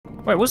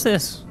Wait, what's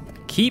this?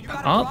 Keep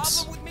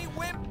ups?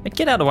 Hey,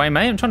 get out of the way,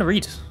 mate. I'm trying to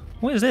read.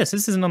 What is this?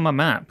 This isn't on my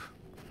map.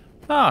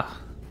 Ah,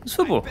 it's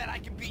football.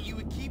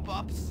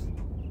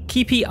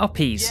 Keepy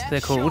uppies,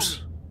 they're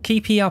called.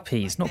 Keepy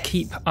uppies, not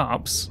keep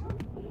ups.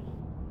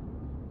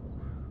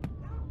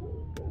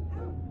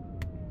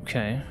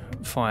 Okay,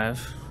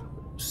 5,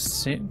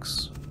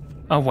 6.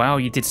 Oh wow,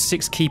 you did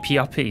 6 keepy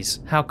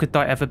uppies. How could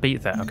I ever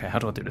beat that? Okay, how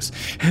do I do this?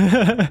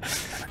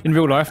 In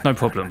real life, no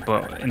problem,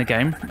 but in a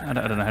game, I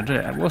don't know how to do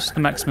it. What's the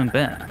maximum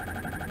bet?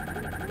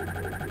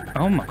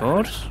 Oh my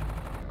god.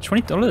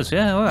 $20,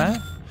 yeah, alright.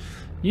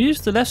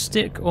 Use the left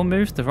stick or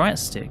move the right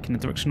stick in the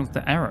direction of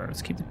the arrow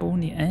to keep the ball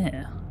in the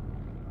air.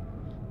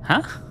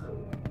 Huh?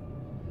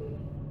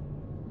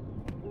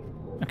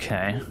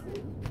 Okay.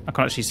 I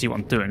can't actually see what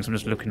I'm doing, so I'm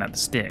just looking at the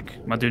stick.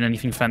 Am I doing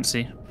anything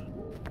fancy?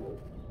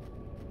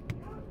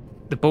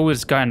 The ball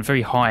is going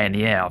very high in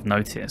the air, I've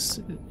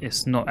noticed.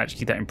 It's not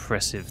actually that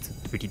impressive to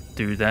really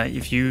do that.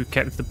 If you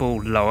kept the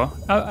ball lower...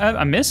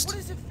 I missed? What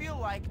does it feel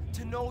like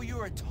to know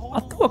you're a total... I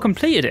thought I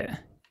completed it.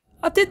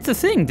 I did the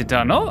thing, did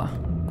I not?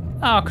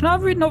 Oh, can I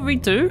not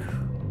redo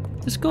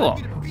the score?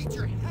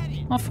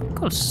 Oh, for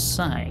God's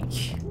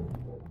sake.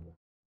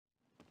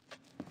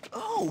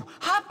 Oh,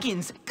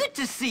 Hopkins, good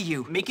to see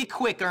you. Make it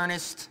quick,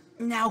 Earnest.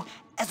 Now,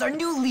 as our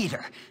new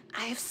leader,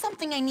 I have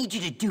something I need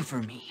you to do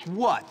for me.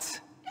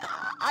 What?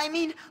 I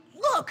mean,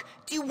 look,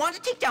 do you want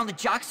to take down the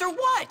Jocks or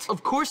what?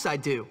 Of course I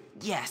do.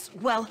 Yes,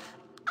 well,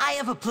 I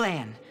have a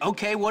plan.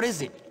 Okay, what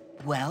is it?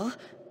 Well,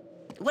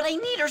 what I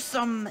need are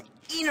some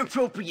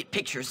inappropriate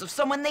pictures of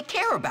someone they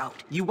care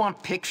about. You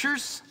want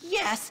pictures?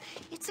 Yes,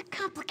 it's a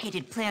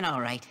complicated plan,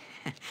 all right.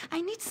 I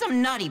need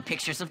some naughty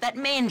pictures of that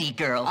Mandy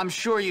girl. I'm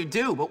sure you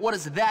do, but what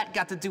has that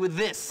got to do with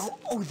this?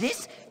 Oh,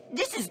 this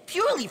is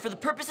purely for the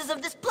purposes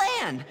of this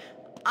plan.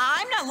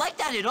 I'm not like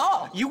that at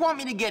all. You want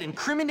me to get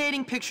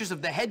incriminating pictures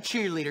of the head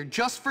cheerleader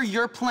just for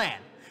your plan?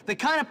 The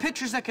kind of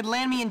pictures that could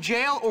land me in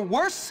jail or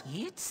worse?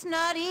 It's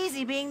not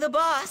easy being the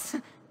boss.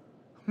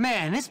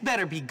 Man, this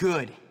better be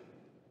good.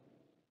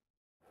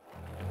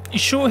 You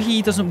sure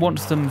he doesn't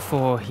want them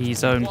for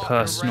his own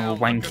personal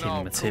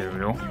wanking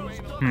material? That's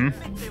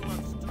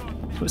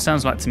what it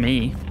sounds like to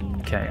me.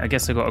 Okay, I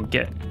guess I gotta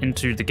get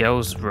into the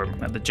girls'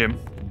 room at the gym.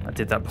 I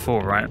did that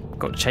before, right?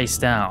 Got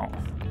chased out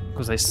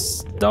because they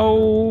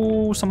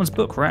stole someone's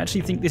book, right? I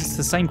actually think this is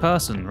the same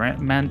person, right?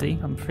 Mandy?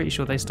 I'm pretty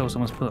sure they stole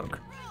someone's book.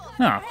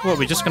 No, what,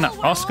 we're just gonna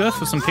ask her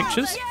for some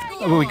pictures?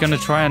 Or are we gonna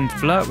try and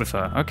flirt with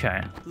her?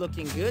 Okay.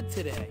 Looking good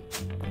today.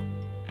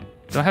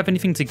 Do I have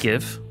anything to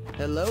give?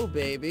 Hello,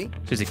 baby.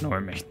 She's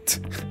ignoring me.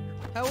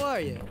 How are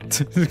you?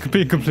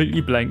 Being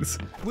completely blanks.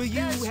 Will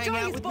you hang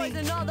out with me?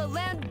 And all the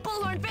land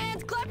bullhorn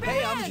fans, clap your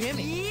Hey, I'm hands.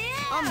 Jimmy. Yeah.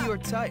 I'm your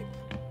type.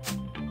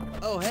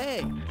 Oh,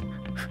 hey.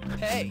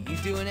 Hey, you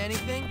doing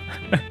anything?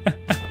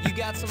 You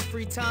got some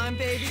free time,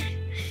 baby?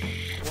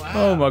 Wow.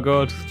 Oh my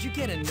god. Did you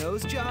get a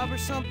nose job or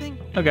something?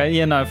 Okay,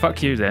 yeah, no,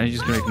 fuck you then. You're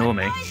just gonna ignore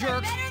me.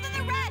 Jerk. Better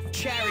than the rest.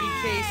 Charity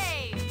case.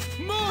 Hey.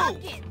 Move!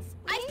 Hopkins,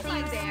 I see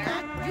you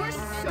there. You're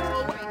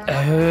so...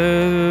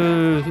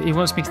 Oh, he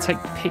wants me to take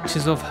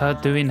pictures of her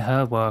doing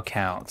her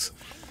workout.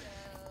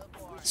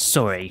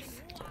 Sorry,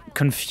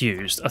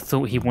 confused. I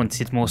thought he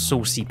wanted more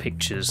saucy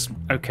pictures.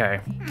 Okay.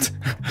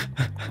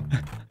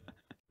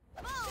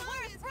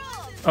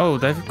 Oh,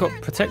 they've got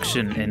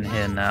protection in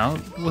here now.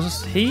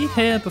 Was he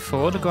here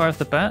before, the guy with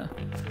the bat?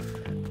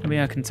 Maybe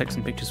I can take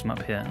some pictures from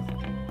up here.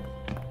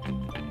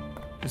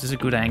 This is a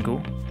good angle.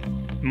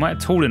 Am I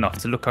tall enough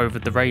to look over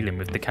the railing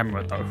with the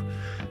camera though?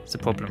 It's a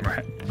problem,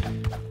 right?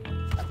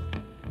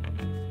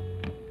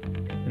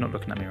 You're not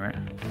looking at me, right?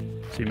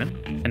 Zoom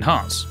in.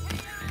 Enhance.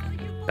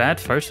 Bad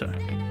photo.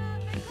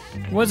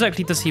 What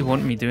exactly does he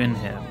want me doing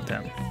here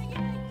then?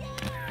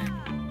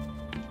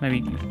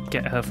 Maybe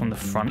get her from the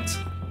front.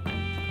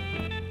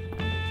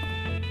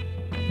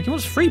 He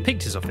wants 3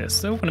 pictures of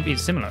this. They're all going to be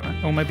similar,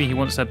 right? Or maybe he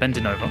wants her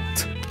bending over.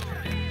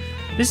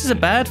 This is a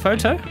bad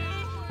photo?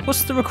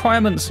 What's the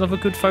requirements of a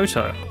good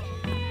photo?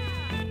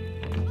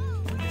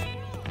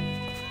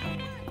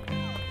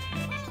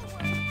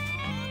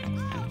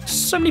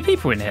 So many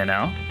people in here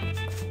now.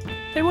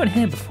 They weren't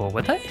here before,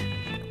 were they?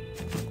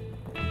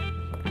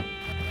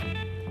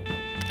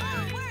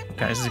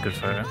 Okay, this is a good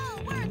photo.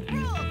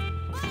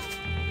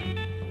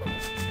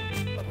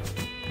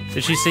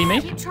 Did she see me?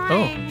 Keep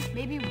trying.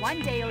 Maybe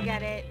one day you'll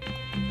get it.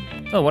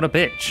 Oh, what a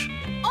bitch.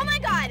 Oh my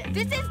god,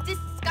 this is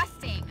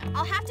disgusting.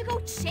 I'll have to go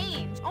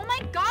change. Oh my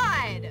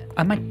god.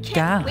 Oh my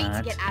Can't wait to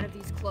god. get out of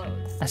these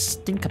clothes. I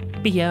stink of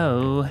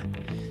BO.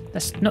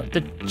 That's not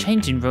the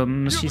changing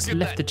room. She's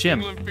left the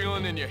gym.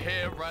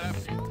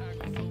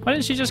 Why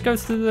didn't she just go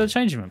to the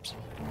changing rooms?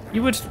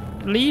 You would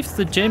leave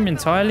the gym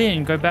entirely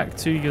and go back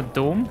to your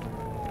dorm?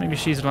 Maybe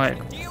she's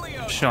like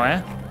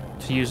shy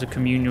to use a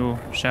communal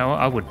shower.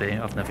 I would be.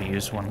 I've never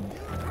used one.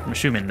 I'm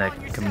assuming they're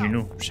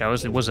communal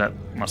showers. It was at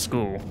my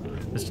school.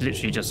 It's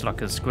literally just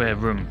like a square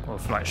room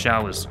of like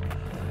showers.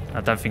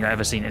 I don't think I've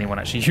ever seen anyone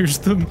actually use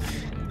them.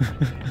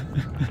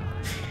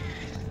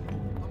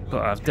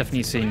 But I've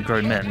definitely seen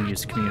grown men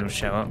use the communal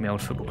shower at my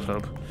old football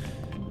club.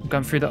 I'm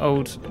going through the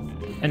old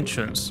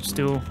entrance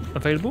still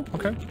available.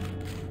 Okay.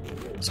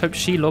 Let's hope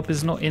Shelob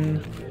is not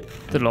in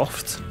the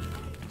loft.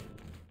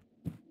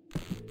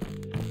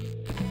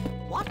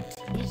 What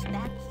is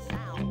that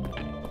sound?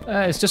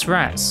 It's just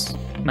rats,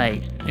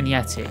 mate, in the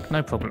attic.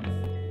 No problem.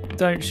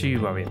 Don't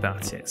you worry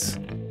about it.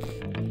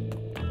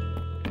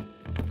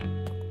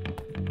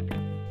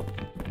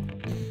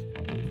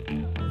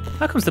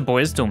 How comes the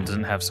boys' dorm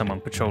doesn't have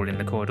someone patrolling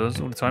the corridors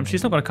all the time?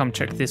 She's not going to come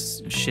check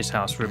this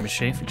shithouse room, is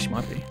she? I think she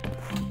might be.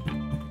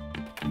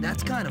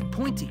 That's kind of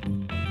pointy.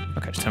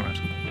 Okay, just turn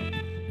around.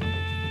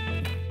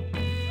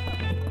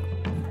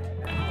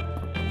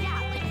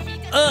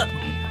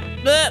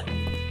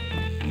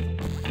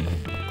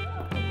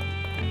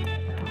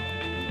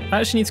 I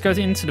actually need to go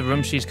into the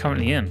room she's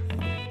currently in.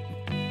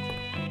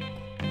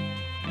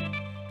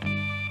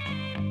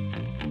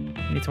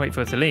 I need to wait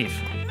for her to leave.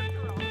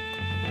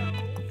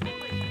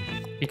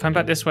 You coming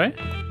back this way?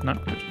 No,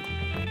 good.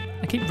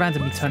 I keep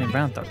randomly turning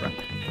around though, bro.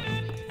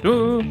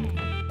 Ooh.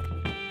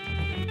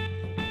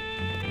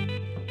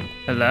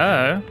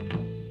 Hello?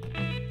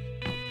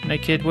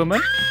 Naked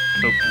woman?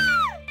 Oh.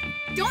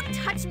 Don't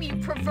touch me, you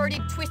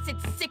perverted, twisted,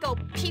 sicko,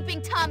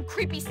 peeping Tom,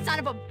 creepy son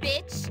of a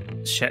bitch!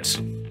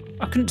 Shit.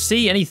 I couldn't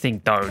see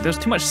anything though. There's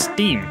too much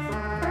steam.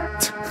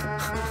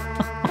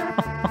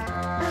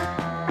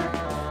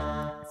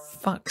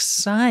 Fuck's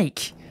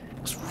sake.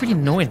 It's really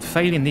annoying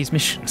failing these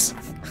missions.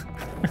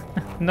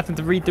 Nothing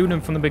to redo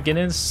them from the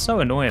beginning. It's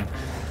so annoying.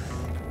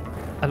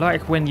 I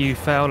like when you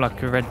fail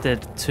like a Red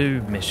Dead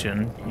 2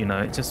 mission, you know,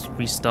 it just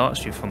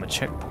restarts you from a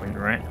checkpoint,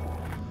 right?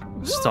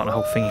 Start the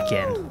whole thing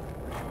again.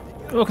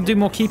 Oh, I can do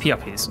more keepy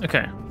uppies.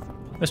 Okay,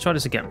 let's try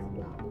this again.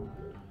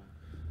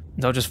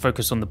 And I'll just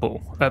focus on the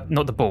ball.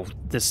 Not the ball,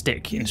 the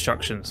stick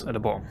instructions at the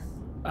bottom.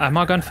 Am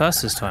I going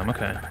first this time?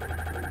 Okay.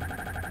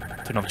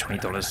 Do another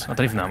 $20. I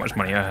don't even know how much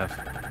money I have.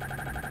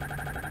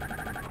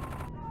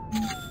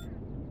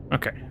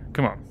 Okay,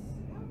 come on.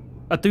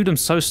 I do them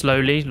so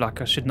slowly,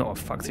 like I should not have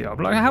fucked it up.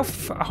 Like how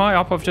high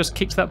up I've just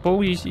kicked that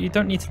ball, you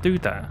don't need to do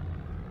that.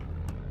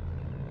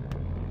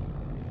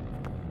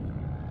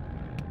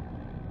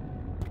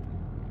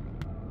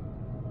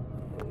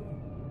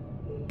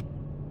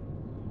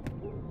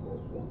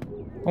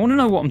 I want to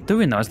know what I'm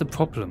doing though, is the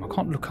problem. I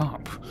can't look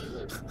up.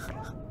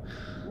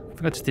 I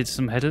think I just did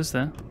some headers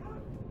there.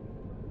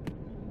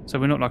 So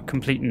we're not like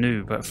complete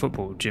noob at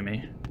football,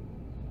 Jimmy.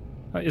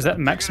 Is that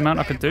max amount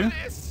I could do?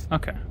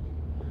 Okay.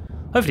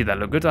 Hopefully that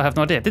looked good. I have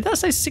no idea. Did that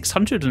say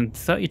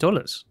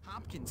 $630?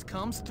 Hopkins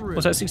comes through.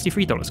 Was that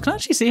 $63? Can I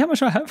actually see how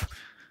much I have?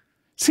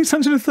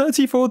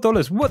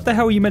 $634. What the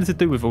hell are you meant to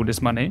do with all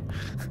this money?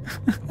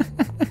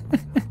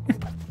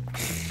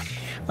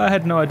 I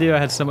had no idea I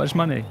had so much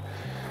money.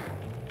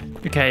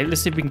 Okay, let's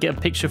see if we can get a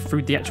picture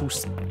through the actual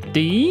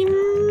steam.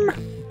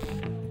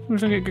 I'm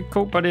just gonna get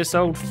caught by this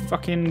old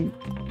fucking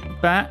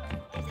bat.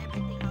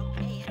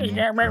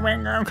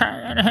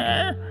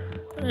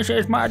 This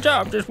is my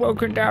job, just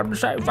walking down the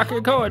same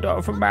fucking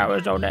corridor from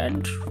hours on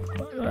end.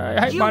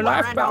 I hate my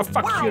life, but I'll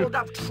fuck you.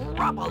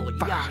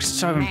 Fuck,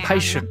 so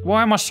impatient.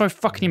 Why am I so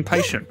fucking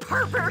impatient?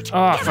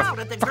 Oh, for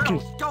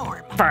fucking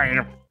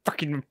fine.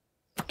 Fucking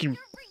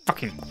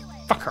fucker.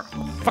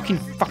 Fucking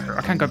fucker.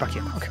 I can't go back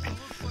in. Okay.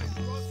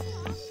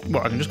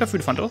 What, I can just go through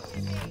the front door?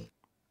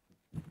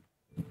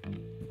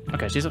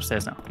 Okay, she's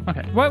upstairs now.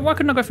 Okay. Why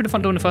couldn't I go through the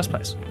front door in the first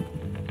place?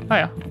 Oh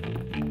yeah.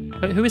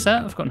 Who is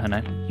that? I've forgotten her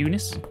name.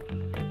 Eunice?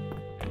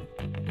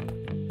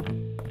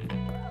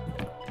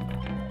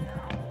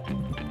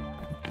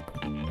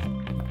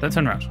 Don't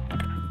turn around.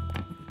 Okay.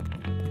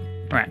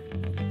 Right.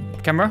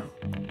 Camera.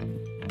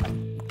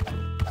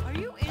 Are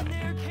you in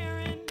there,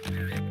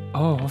 Karen?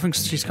 Oh, I think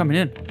she's coming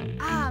in.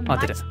 Ah, I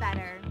did it. much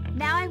better.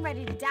 Now I'm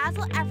ready to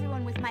dazzle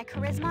everyone with my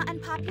charisma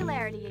and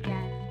popularity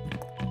again.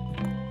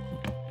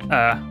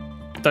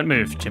 Don't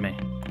move, Jimmy.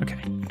 Okay.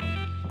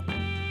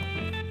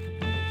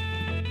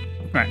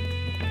 Right.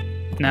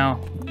 Now,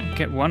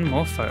 get one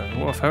more photo.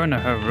 What of her in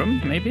her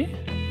room, maybe?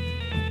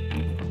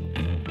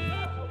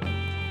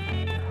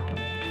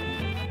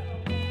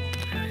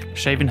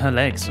 Shaving her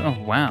legs. Oh,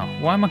 wow.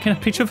 Why am I getting a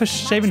picture of her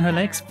shaving her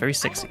legs? Very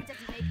sexy.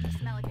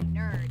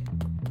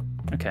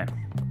 Okay.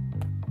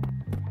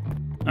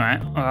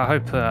 Alright, well, I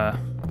hope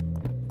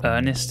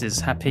Earnest is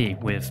happy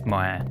with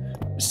my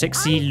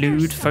sexy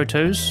lewd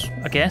photos,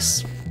 I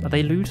guess. Are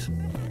they lewd?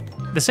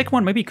 The second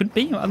one maybe could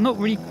be. I'm not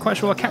really quite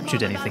sure I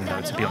captured anything though,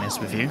 to be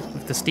honest with you,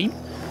 with the steam.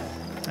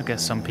 I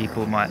guess some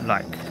people might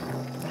like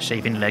a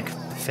shaving leg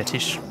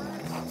fetish.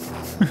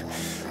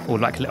 Or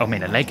like, I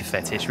mean, a leg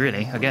fetish,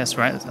 really, I guess,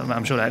 right?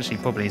 I'm sure that actually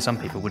probably some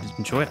people would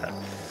enjoy that.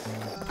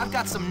 I've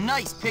got some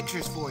nice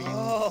pictures for you.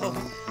 Oh,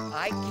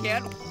 I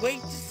can't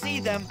wait to see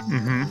them.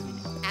 Mm-hmm.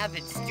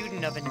 Avid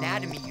student of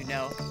anatomy, you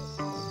know.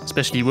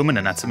 Especially women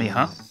anatomy,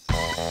 huh?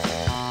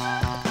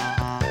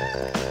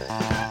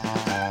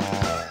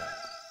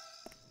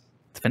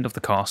 Defend of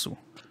the castle.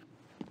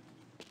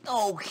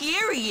 Oh,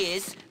 here he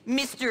is,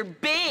 Mr.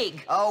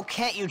 Big. Oh,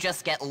 can't you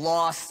just get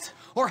lost?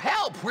 Or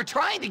help, we're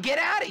trying to get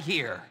out of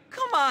here.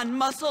 Come on,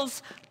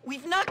 Muscles.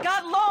 We've not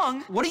got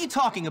long. What are you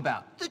talking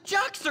about? The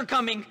Jocks are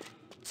coming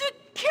to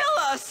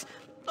kill us!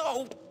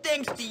 Oh,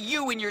 thanks to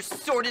you and your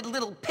sordid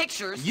little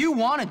pictures. You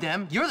wanted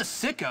them. You're the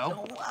sicko.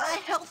 Oh, a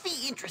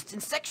healthy interest in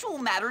sexual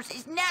matters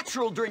is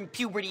natural during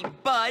puberty,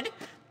 bud.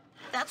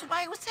 That's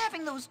why I was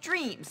having those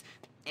dreams.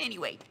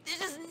 Anyway,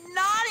 this is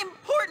not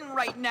important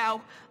right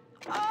now.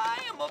 I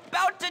am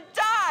about to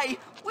die.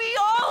 We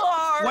all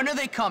are. When are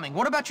they coming?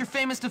 What about your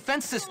famous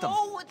defense system?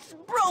 Oh, it's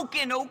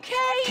broken,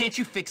 okay? Can't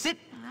you fix it?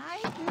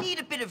 I need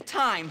a bit of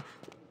time.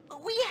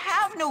 We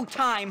have no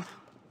time.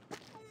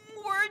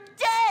 We're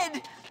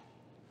dead.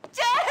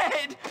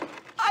 Dead!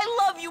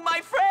 I love you, my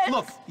friend!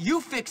 Look,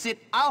 you fix it,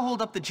 I'll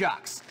hold up the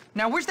jocks.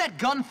 Now, where's that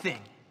gun thing?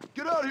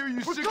 Get out of here,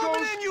 you sickos! We're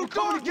coming in, you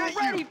dogs! We're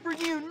ready for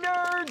you,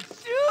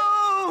 nerds!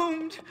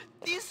 Doomed!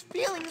 These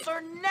feelings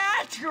are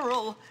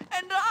natural,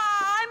 and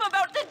I'm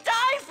about to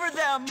die for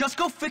them! Just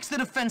go fix the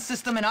defense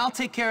system and I'll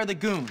take care of the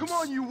goons. Come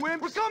on, you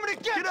wimps! We're coming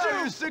to get you! Get out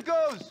of here,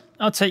 sickos!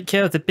 I'll take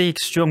care of the big,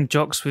 strong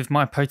jocks with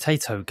my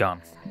potato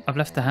gun. I've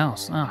left the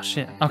house. Ah,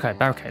 shit. Okay,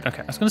 barricade.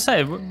 Okay, I was going to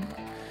say,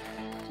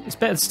 it's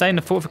better to stay in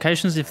the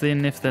fortifications if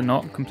they're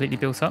not completely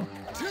built up.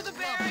 To the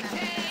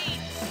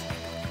barricades!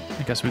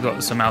 I guess we've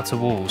got some outer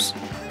walls.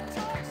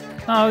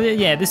 Oh,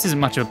 yeah, this isn't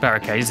much of a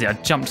barricade, is it? I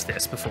jumped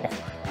this before.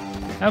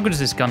 How good is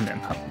this gun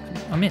then?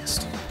 I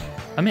missed.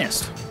 I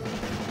missed.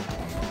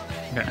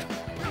 Okay.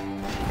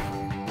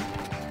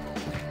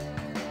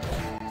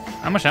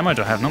 How much ammo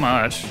do I have? Not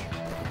much.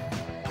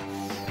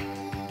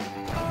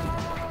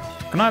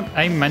 Can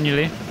I aim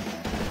manually?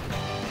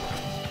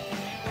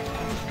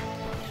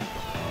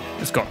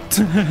 It's gone.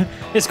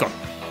 It's gone.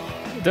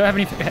 Do I have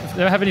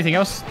anything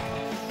else?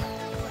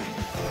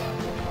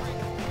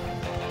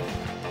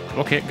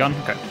 Rocket gun.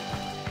 Okay.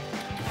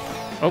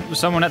 Oh, there's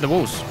someone at the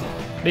walls.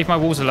 Leave my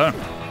walls alone.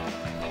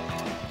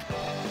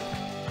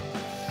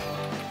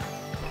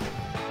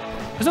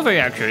 It's not very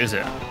accurate, is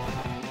it?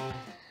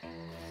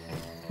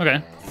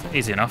 Okay,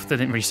 easy enough. They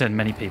didn't really send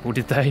many people,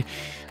 did they?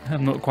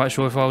 I'm not quite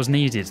sure if I was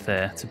needed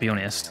there, to be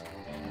honest.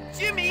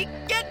 Jimmy,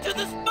 get to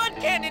the spud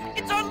cannon!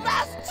 It's our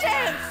last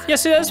chance! Yeah,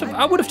 see,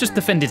 I would have just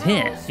defended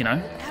here, you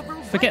know?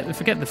 Forget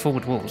the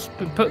forward walls.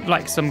 Put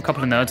like some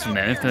couple of nerds in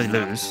there. If they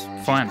lose,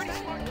 fine.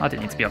 I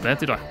didn't need to be up there,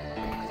 did I?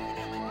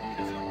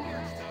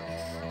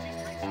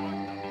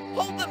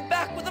 Hold them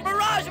back with a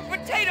barrage of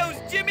potatoes,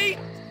 Jimmy!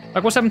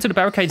 Like, what's happened to the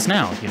barricades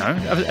now, you know?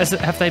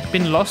 Have they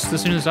been lost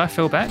as soon as I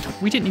fell back?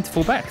 We didn't need to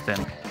fall back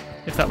then,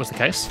 if that was the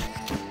case.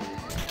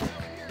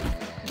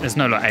 There's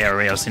no like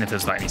AoE. I've seen if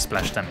there's like any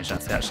splash damage. I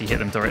have to actually hit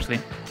them directly.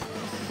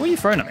 What are you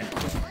throwing at me?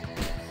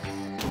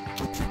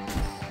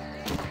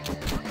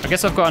 I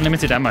guess I've got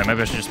unlimited ammo.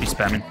 Maybe I should just be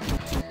spamming.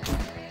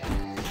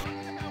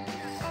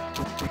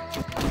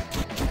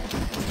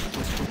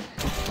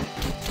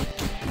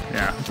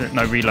 Yeah,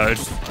 no reload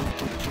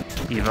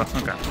either.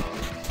 Okay.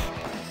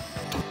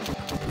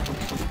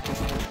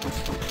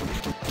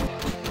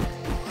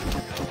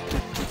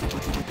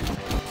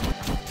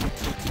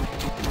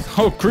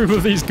 Whole group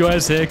of these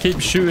guys here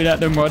keep shooting at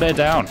them while they're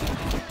down.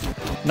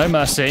 No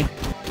mercy.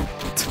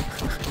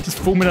 Just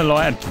form in a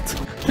line.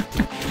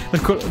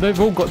 They've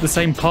all got the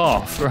same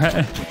path,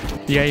 right?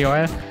 The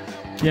AI,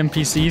 the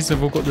NPCs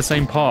have all got the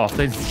same path.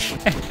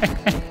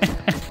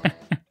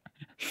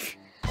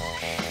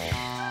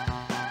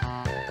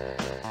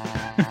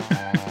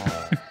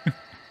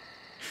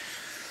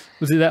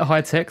 Was it that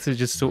high tech to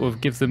just sort of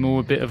give them all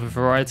a bit of a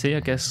variety, I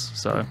guess?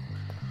 So,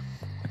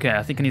 okay,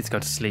 I think I need to go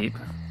to sleep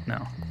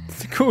now.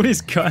 Look at all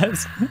these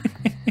guys.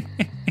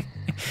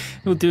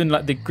 We're doing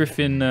like the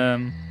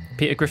Griffin,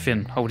 Peter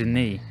Griffin holding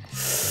knee.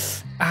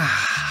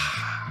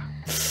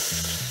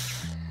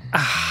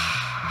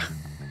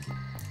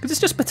 Because it's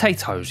just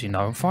potatoes, you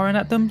know, I'm firing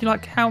at them. You're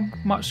like, how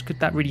much could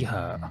that really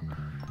hurt?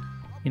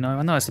 You know,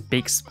 I know it's a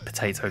big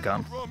potato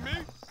gun.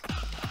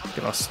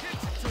 Get lost.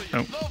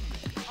 Oh.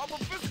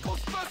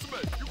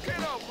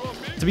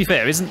 To be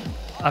fair,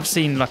 I've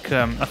seen like,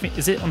 I think,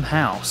 is it on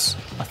House,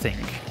 I think,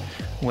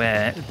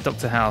 where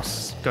Dr.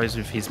 House goes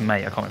with his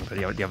mate, I can't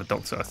remember the other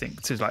doctor, I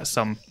think, to like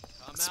some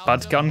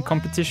spud gun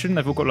competition.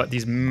 They've all got like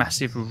these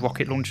massive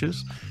rocket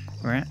launchers,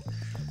 right?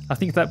 I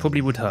think that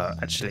probably would hurt,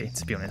 actually,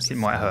 to be honest. It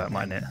might hurt,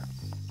 mightn't it?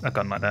 A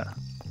gun like that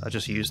I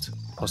just used,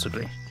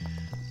 possibly.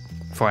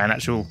 Fire an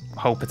actual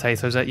whole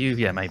potatoes at you?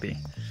 Yeah, maybe.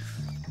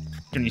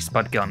 The only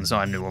spud guns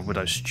I knew of were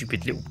those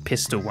stupid little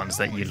pistol ones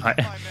that you like,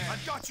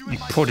 you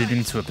prodded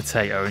into a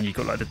potato and you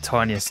got like the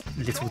tiniest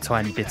little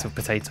tiny bit of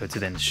potato to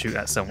then shoot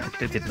at someone.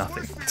 It did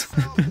nothing.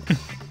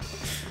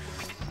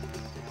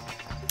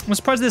 I'm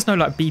surprised there's no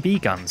like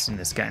BB guns in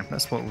this game.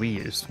 That's what we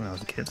used when I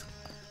was a kid.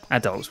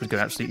 Adults would go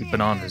absolutely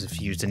bananas if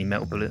you used any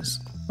metal bullets.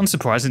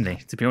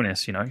 Unsurprisingly, to be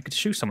honest, you know, you could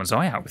shoot someone's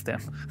eye out with them.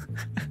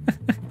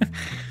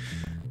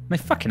 They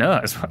fucking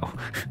hurt as well.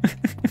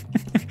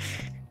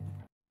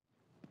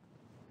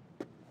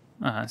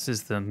 This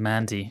is the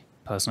Mandy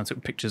person I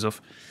took pictures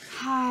of.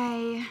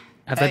 Hi.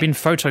 Have they been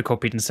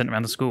photocopied and sent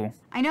around the school?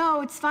 I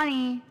know, it's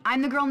funny.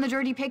 I'm the girl in the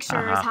dirty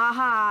pictures,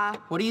 haha.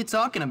 What are you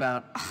talking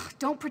about? Ugh,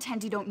 don't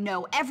pretend you don't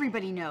know.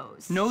 Everybody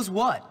knows. Knows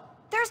what?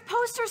 There's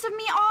posters of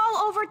me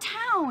all over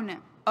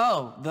town.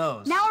 Oh,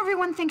 those. Now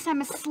everyone thinks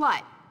I'm a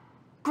slut.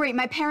 Great,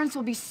 my parents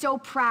will be so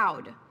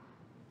proud.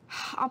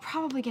 I'll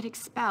probably get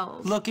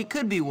expelled. Look, it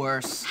could be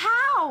worse.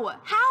 How?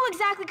 How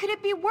exactly could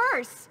it be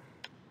worse?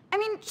 I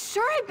mean,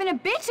 sure, I've been a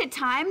bitch at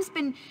times,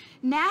 been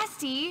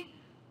nasty,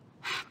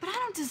 but I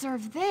don't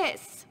deserve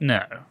this.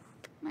 No.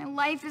 My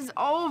life is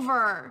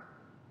over.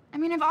 I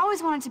mean, I've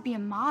always wanted to be a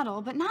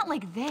model, but not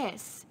like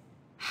this.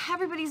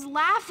 Everybody's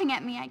laughing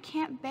at me. I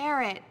can't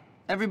bear it.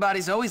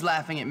 Everybody's always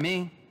laughing at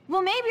me.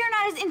 Well, maybe you're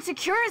not as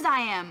insecure as I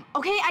am,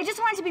 okay? I just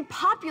wanted to be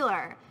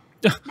popular.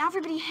 Now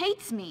everybody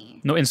hates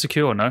me. Not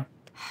insecure, no.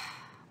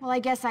 Well, I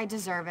guess I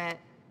deserve it.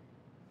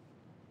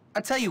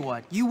 I tell you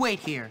what, you wait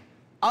here.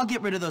 I'll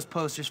get rid of those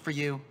posters for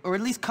you, or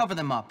at least cover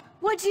them up.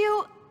 Would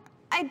you?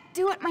 I'd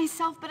do it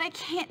myself, but I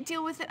can't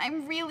deal with it.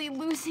 I'm really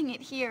losing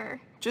it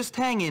here. Just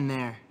hang in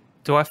there.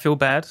 Do I feel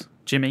bad?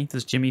 Jimmy?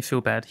 Does Jimmy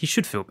feel bad? He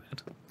should feel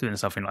bad doing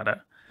something like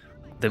that.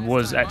 There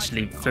was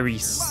actually very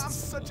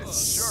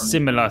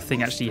similar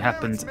thing actually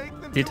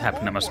did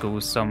happen at my school.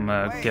 Some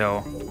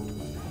girl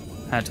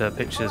had her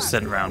pictures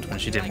sent around when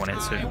she didn't want it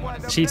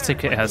to. She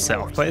took it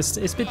herself, but it's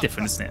a bit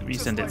different, isn't it? You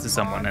send it to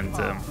someone and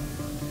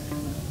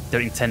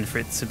don't intend for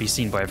it to be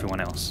seen by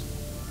everyone else.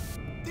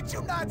 Did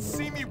you not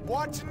see me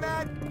watching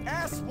that,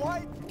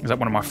 asswipe? Is that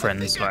one of my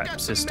friends, like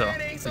sister,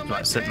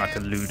 like sent like a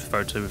lewd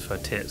photo of her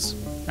tits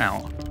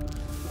out,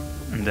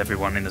 and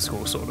everyone in the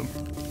school saw them.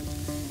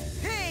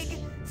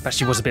 But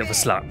she was a bit of a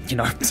slut, you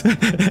know.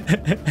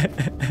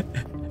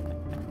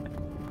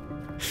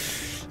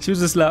 She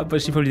was a slut,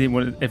 but she probably didn't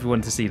want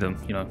everyone to see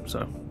them, you know.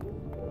 So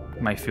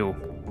may feel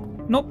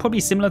not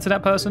probably similar to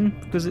that person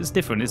because it's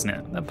different, isn't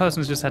it? That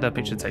person's just had her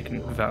picture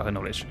taken without her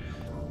knowledge.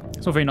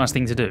 It's not a very nice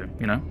thing to do,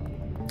 you know.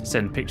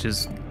 Send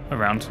pictures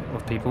around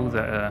of people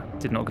that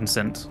did not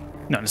consent.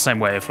 No, in the same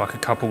way if like a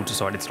couple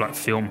decided to like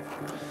film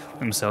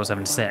themselves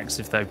having sex,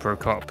 if they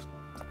broke up,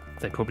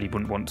 they probably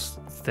wouldn't want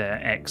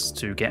their ex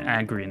to get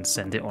angry and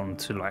send it on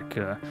to like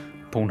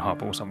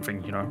Pornhub or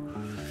something, you know.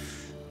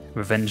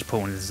 Revenge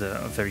porn is a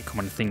very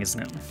common thing,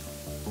 isn't it?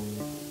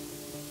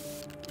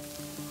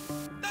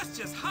 That's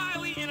just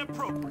highly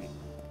inappropriate.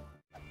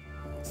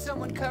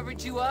 Someone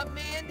covered you up,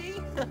 Mandy?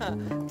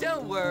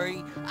 Don't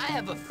worry, I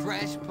have a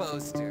fresh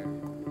poster.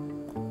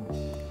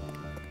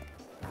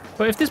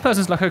 But if this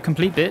person's like a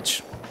complete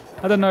bitch,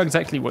 I don't know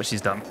exactly what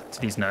she's done to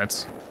these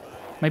nerds.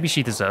 Maybe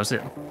she deserves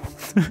it.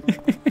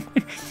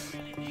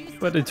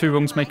 But the two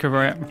wrongs make a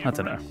right? I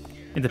don't know.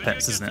 It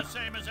depends, isn't it?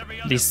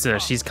 At least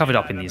she's covered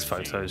up in these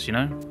photos, you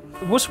know?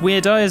 What's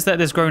weirder is that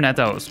there's grown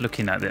adults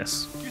looking at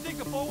this. Do you think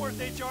the Fort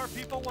Worth HR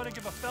people want to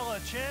give a fella a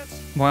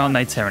chance? Why aren't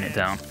they tearing it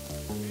down?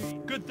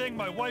 Good thing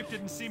my wife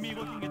didn't see me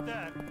looking at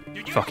that.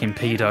 Fucking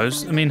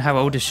pedos. I mean, how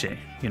old is she,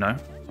 you know?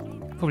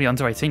 Probably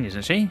under 18,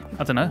 isn't she?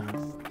 I don't know.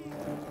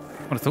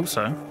 Would have thought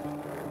so.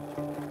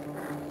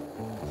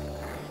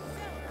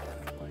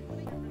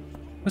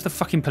 Where's the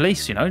fucking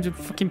police, you know? Just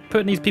fucking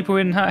putting these people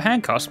in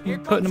handcuffs,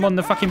 putting them on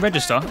the fucking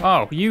register.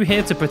 Oh, you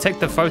here to protect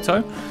the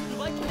photo?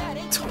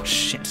 Oh,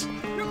 shit.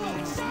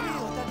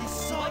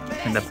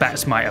 And the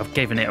bats might have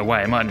given it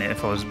away, mightn't it,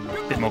 if I was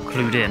a bit more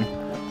clued in.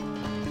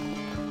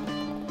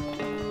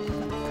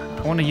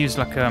 I want to use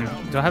like, do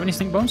I have any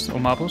stink bombs or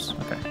marbles?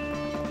 Okay.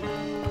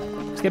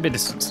 Let's get a bit of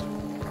distance.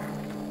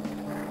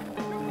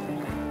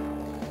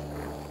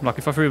 Like,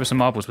 if I threw with some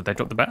marbles, would they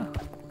drop the bat?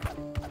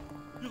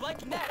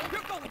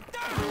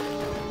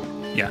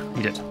 Yeah,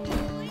 he did.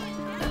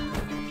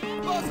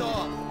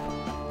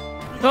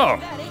 Oh,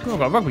 I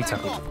got rugby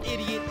tackled.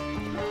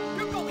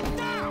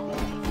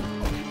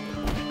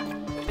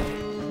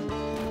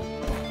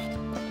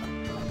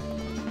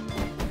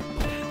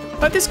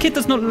 Like, this kid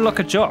does not look like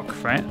a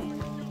jock, right?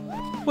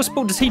 What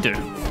sport does he do?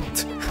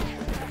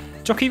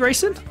 Jockey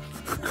racing?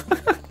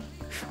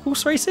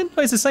 Horse racing?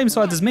 Oh, he's the same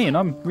size as me and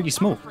I'm really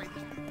small.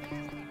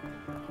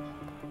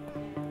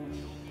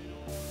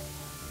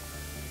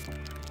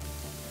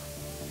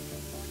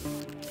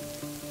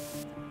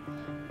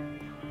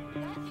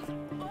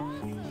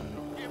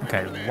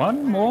 Okay,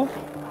 one more.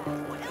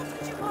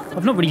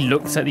 I've not really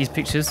looked at these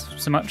pictures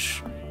so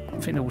much. I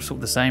think they're all sort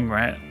of the same,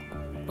 right?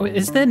 Oh,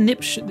 is there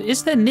nip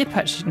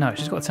actually? No,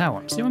 she's got a towel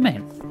on. See what I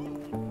mean?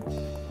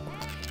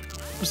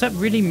 Was that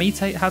really me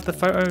how the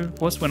photo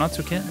was when I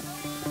took it?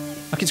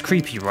 Like, it's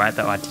creepy, right,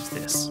 that I did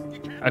this.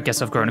 I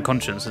guess I've grown a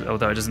conscience,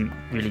 although it doesn't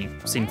really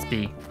seem to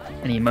be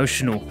any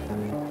emotional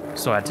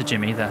side to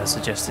Jimmy that has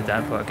suggested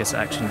that, but I guess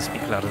actions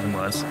speak louder than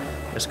words.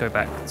 Let's go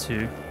back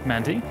to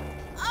Mandy.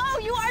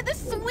 Oh, you are the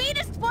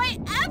sweetest boy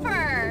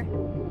ever!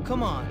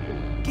 Come on,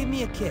 give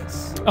me a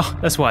kiss. Oh,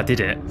 that's why I did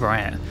it,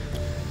 right.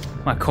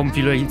 My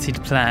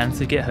convoluted plan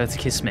to get her to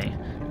kiss me.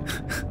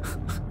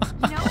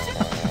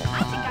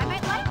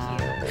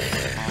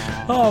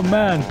 Oh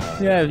man,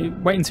 yeah,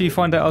 wait until you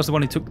find out I was the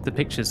one who took the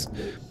pictures.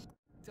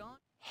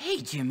 Hey,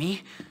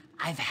 Jimmy,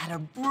 I've had a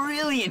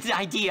brilliant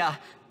idea.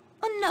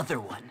 Another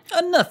one.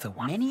 Another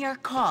one. Many are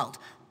called,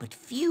 but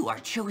few are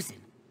chosen.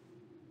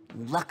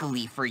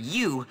 Luckily for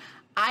you,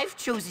 I've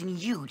chosen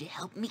you to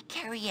help me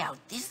carry out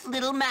this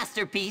little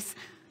masterpiece,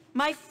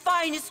 my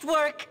finest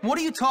work. What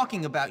are you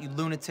talking about, you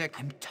lunatic?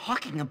 I'm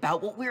talking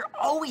about what we're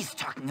always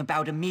talking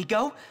about,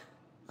 amigo.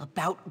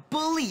 about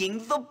bullying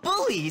the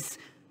bullies,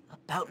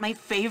 about my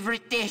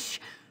favorite dish,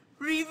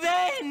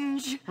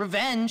 revenge.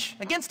 Revenge?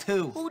 Against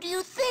who? Who do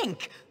you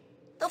think?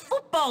 The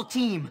football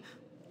team.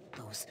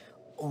 Those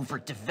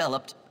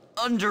overdeveloped,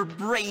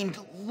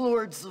 underbrained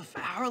lords of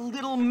our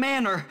little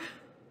manor,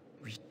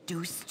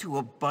 reduced to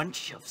a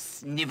bunch of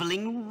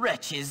sniveling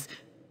wretches,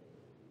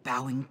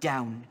 bowing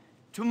down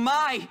to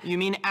my... You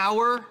mean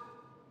our?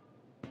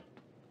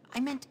 I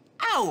meant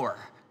our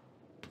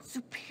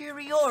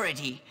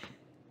superiority.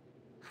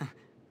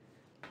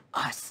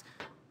 Us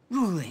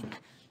ruling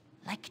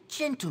like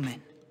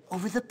gentlemen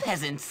over the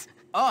peasants.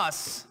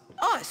 Us?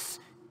 Us?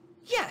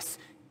 Yes.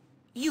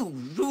 You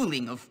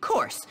ruling, of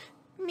course.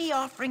 Me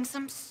offering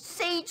some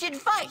sage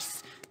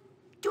advice.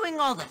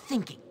 Doing all the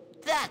thinking.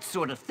 That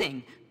sort of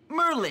thing.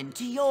 Merlin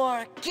to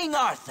your King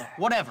Arthur.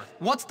 Whatever.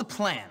 What's the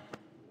plan?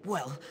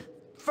 Well,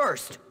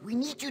 first, we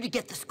need you to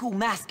get the school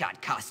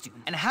mascot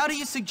costume. And how do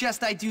you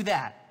suggest I do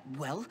that?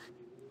 Well,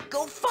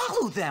 go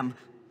follow them.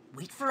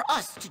 Wait for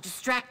us to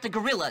distract the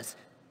gorillas.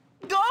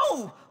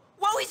 Go!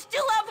 While we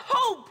still have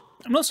hope!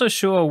 I'm not so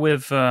sure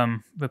with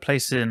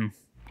replacing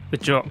the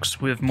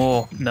jocks with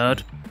more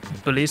nerd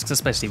bullies, because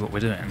that's basically what we're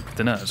doing with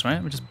the nerds,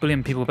 right? We're just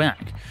bullying people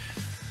back.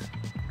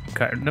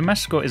 Okay, the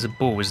mascot is a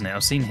bull, isn't it?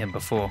 I've seen him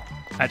before,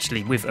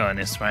 actually with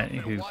Earnest, right?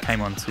 Who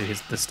came onto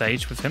the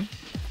stage with him.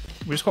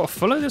 We just got to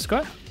follow this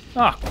guy?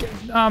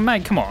 Oh,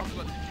 mate, come on.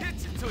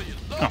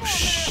 Oh,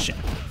 shit.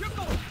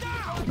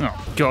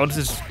 Oh, God,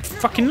 there's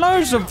fucking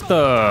loads of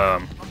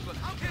them.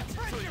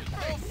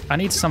 I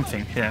need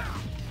something here.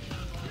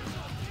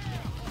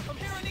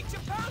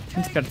 I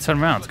need to be able to turn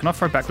around. Can I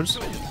throw backwards?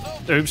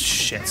 Oh,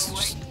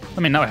 shit. I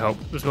mean, that would help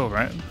as well,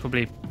 right?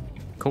 Probably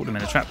caught them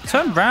in a trap.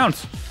 Turn round!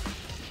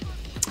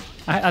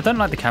 I don't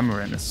like the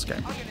camera in this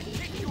game.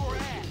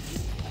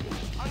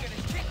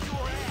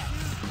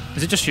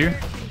 Is it just you?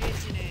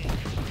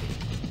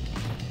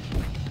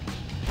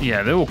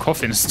 Yeah, they're all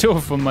coughing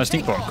still from my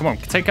stink bomb. Come on,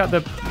 take out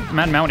the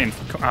man mountain.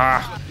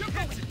 Ah.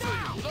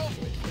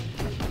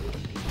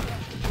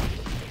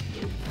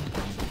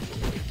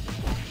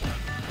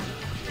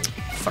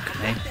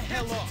 Fuck me.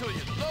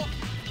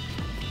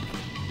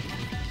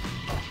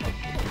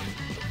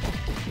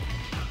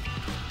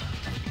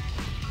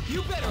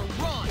 You better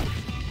run.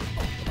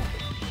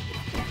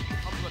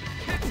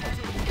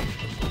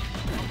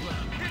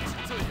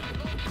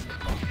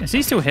 Is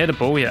he still here, the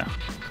ball? Yeah.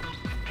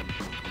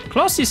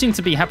 Classes seem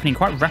to be happening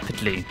quite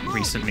rapidly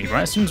recently,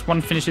 right? As soon as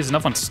one finishes,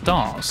 another one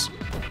starts.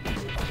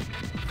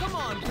 Come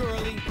on,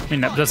 girlie. I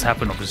mean, that does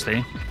happen,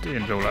 obviously,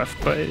 in real life,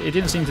 but it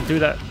didn't seem to do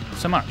that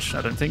so much,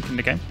 I don't think, in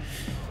the game.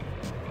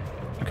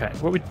 Okay,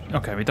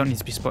 okay, we don't need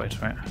to be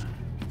spotted, right?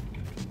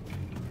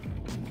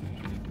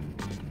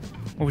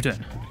 What are we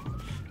doing?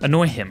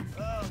 Annoy him.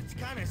 Oh, it's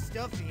kind of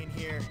stuffy in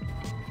here.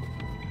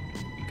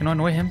 Can I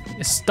annoy him?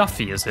 It's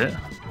stuffy, is it?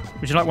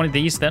 Would you like one of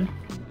these, then?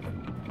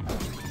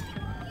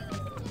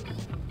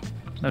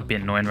 That'd be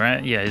annoying,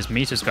 right? Yeah, his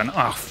meter's going.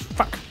 Oh,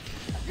 fuck.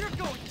 You're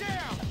going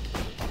down.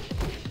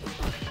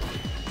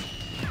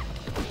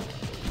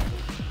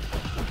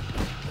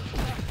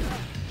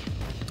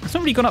 It's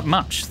not really gone up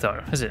much, though,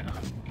 has it?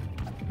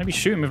 Maybe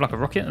shoot him with like a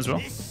rocket as well.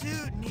 This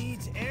suit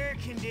needs air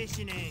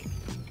conditioning.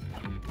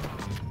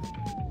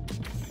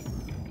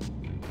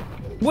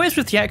 What is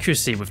with the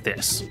accuracy with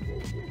this?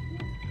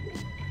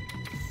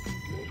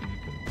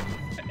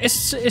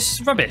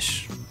 It's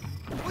rubbish.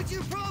 What's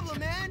your problem,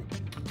 man?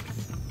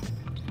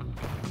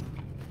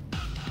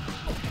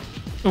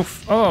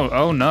 Oof.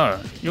 Oh no.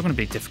 You're going to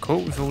be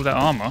difficult with all that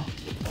armor.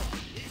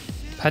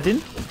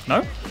 Padding?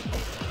 No?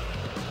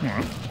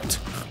 Alright.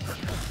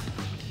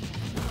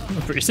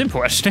 Pretty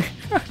simple, actually.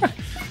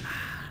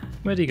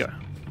 Where'd he go?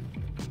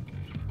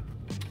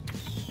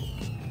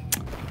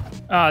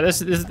 Ah,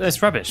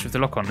 that's rubbish with the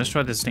lock on. Let's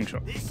try the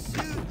slingshot.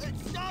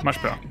 Much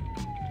better.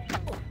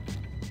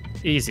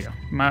 Easier.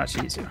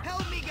 Much easier.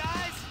 Help me,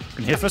 guys.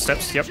 Can hear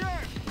footsteps. Yep.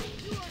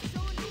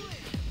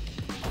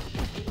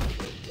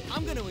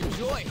 I'm gonna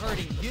enjoy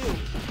hurting you.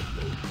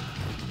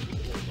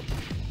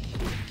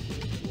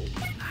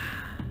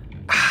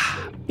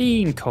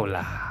 Bean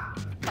cola.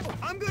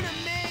 I'm gonna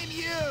maim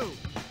you.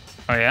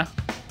 Oh yeah?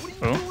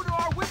 What are you doing to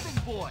our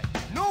whipping boy?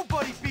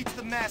 Nobody beats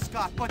the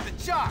mascot but the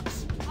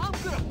Jocks. I'm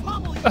gonna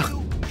pummel you.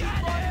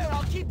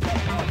 I'll keep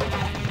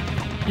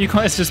You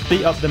guys just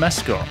beat up the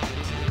mascot.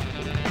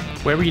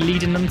 Where are you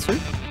leading them to?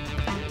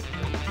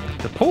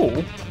 The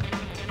pool?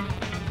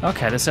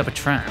 Okay, let's have a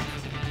trap.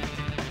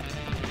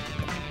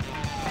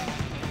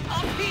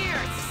 Up here,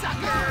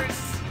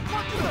 suckers!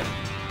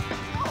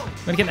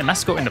 We're gonna get the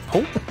mascot in the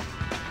pool?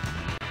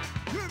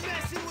 You're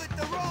messing with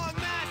the wrong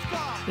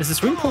mascot. Is the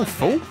swimming pool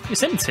full?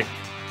 It's empty.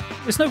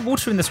 There's no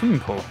water in the swimming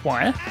pool.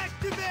 Why?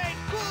 Activate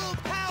full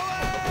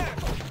power.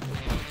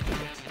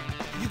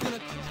 You gonna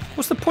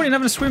What's the point in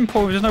having a swimming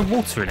pool if there's no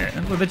water in it?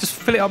 Well, they just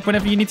fill it up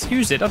whenever you need to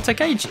use it. That'll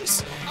take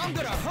ages. I'm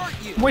gonna hurt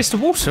you. Waste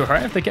of water,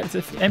 right? If they get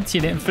to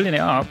emptying it and filling it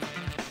up.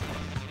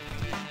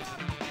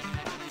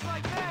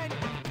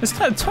 There's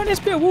the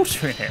tiniest bit of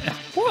water in it.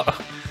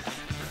 What?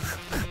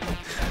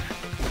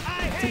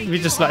 We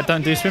just like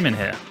don't do swimming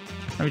here.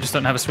 We just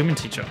don't have a swimming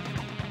teacher.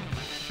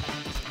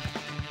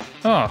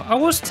 Oh, I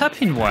was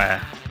tapping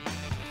wire.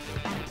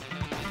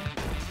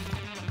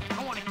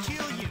 I want to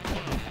kill you.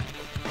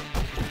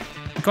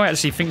 The guy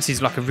actually thinks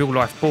he's like a real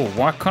life ball.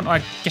 Why can't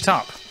I get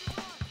up?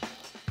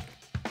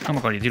 Oh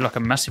my god, you do like a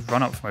massive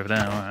run up from over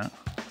there. All right.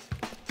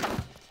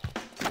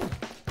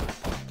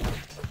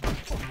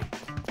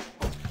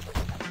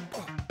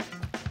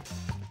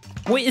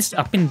 What is...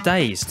 I've been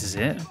dazed, is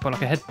it? By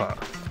like a headbutt.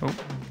 Oh.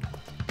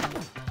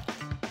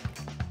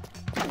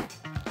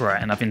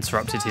 Right, and I've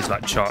interrupted his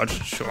like charge,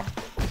 sure.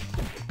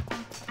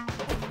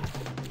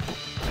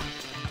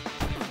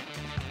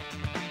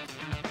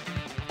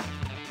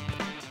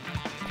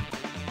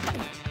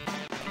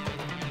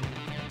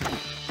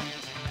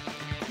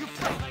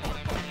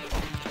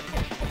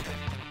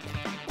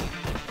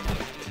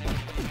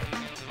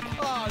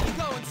 Oh, you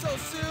going so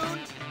soon?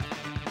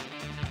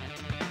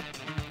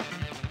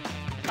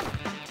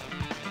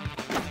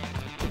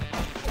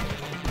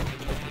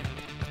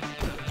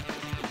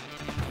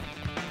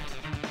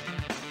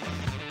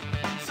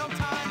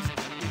 Sometimes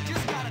you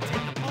just gotta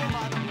take the bull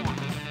by the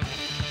horns.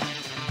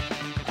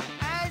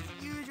 As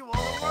usual,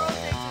 the world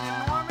takes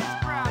an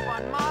enormous crap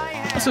on my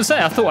head. As I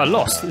say, I thought I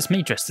lost. It's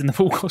me dressed in the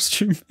full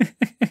costume.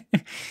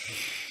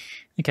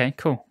 Okay,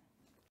 cool.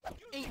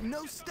 Ain't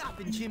no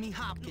stopping Jimmy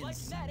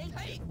Hopkins.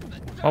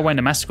 While wearing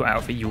the mascot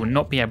outfit, you will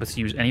not be able to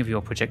use any of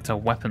your projectile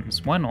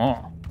weapons. Why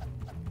not?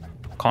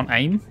 Can't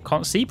aim?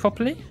 Can't see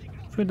properly?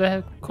 Through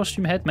the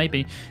costume head?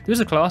 Maybe. There is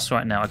a class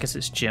right now. I guess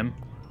it's gym.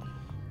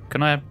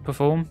 Can I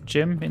perform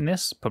gym in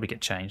this? Probably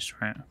get changed,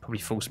 right? Probably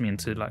force me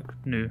into, like,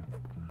 new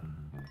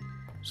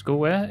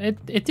schoolwear.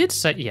 It did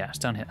say... Yeah, it's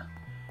down here.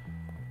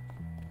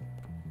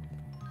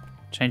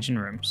 Changing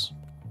rooms.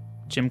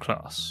 Gym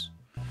class.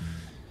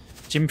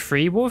 Gym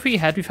 3. What have we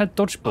had? We've had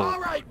dodgeball.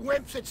 All right,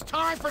 wimps, it's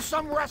time for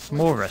some wrestling.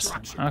 More wrestling.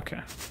 instruction.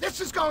 Okay. This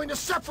is going to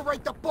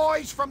separate the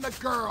boys from the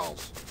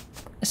girls.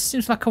 It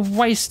seems like a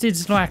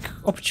wasted like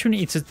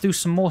opportunity to do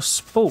some more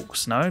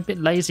sports, no? A bit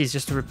lazy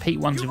just to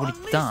repeat ones we've already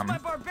done.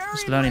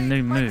 Just learning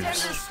new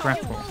moves.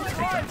 Grapple.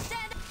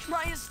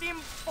 Try and see him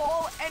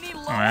fall any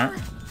lower.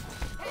 Alright.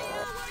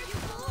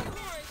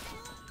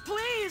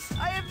 Please,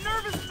 I have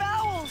nervous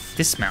bowels.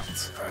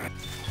 Dismount.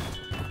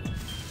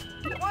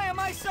 Why am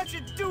I such a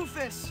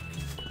doofus?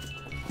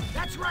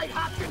 That's right,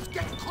 Hopkins,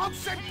 get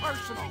close and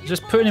personal.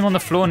 Just putting him on the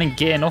floor and then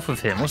getting off of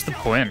him. What's the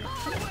point?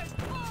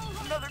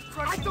 Another I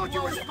crushing thought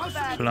you blow were to the supposed to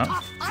back. be Pull up.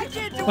 tough. I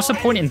can't do What's the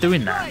all point in anything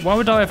doing that? right. Why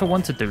would I ever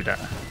want to do that?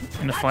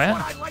 In a fight?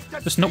 What I like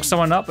to Just knock see.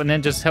 someone up and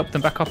then just help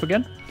them back up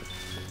again?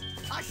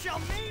 I shall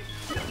meet.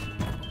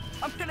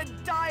 I'm gonna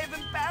die of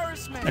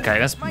embarrassment. Okay,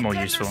 that's My more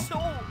tender useful.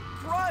 Soul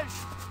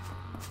crushed.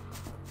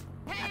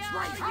 That's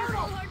right,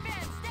 hurdle.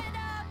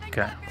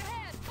 Okay.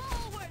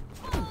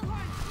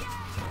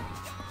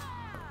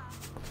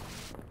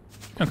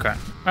 Okay.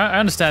 I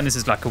understand this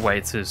is like a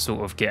way to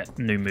sort of get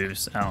new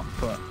moves out,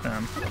 but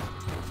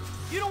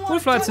You don't would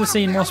want have liked to have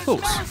seen more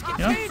sports, you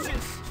know?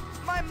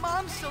 My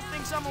mom still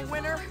thinks I'm a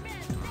winner.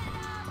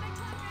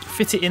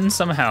 Fit it in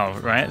somehow,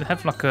 right?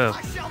 Have like a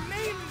I shall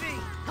meet thee.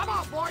 Come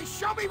on, boys,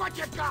 show me what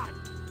you got.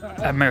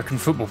 American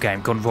football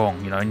game gone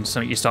wrong, you know, and so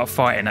you start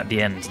fighting at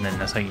the end and then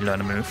that's how you learn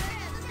a move.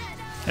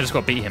 I just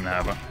got to beat him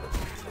now, but.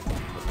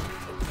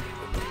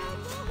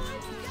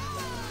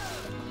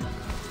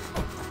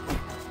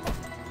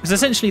 Because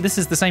essentially this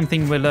is the same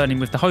thing we're learning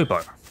with the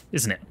hobo,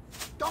 isn't it?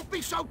 Don't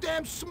be so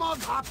damn smug,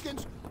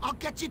 Hopkins. I'll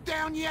get you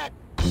down yet.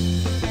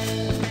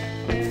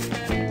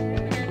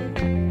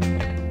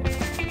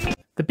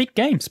 The big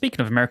game,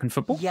 speaking of American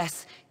football.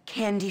 Yes,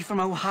 Candy from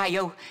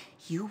Ohio,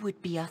 you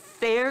would be a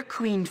fair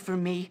queen for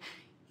me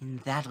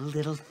in that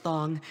little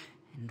thong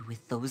and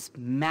with those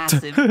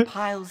massive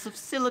piles of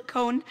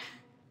silicone.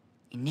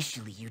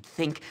 Initially, you'd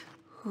think,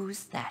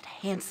 who's that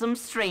handsome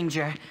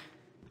stranger?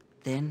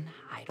 Then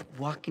I'd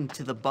walk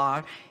into the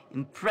bar,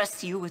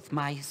 impress you with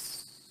my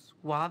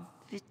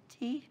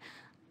suavity?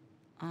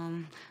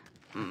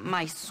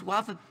 My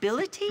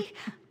suavability?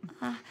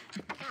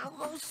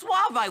 How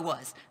suave I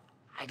was.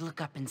 I'd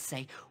look up and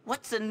say,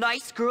 what's a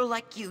nice girl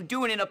like you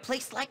doing in a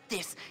place like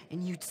this?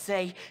 And you'd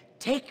say,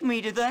 take me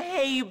to the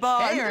hay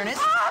barn. Hey,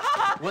 Ernest.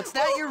 What's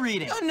that you're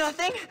reading?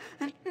 Nothing.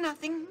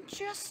 Nothing.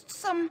 Just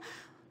some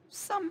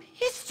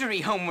history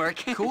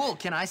homework. Cool,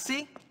 can I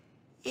see?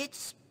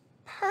 It's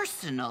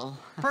personal.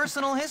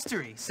 Personal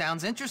history.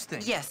 Sounds interesting.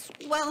 Yes,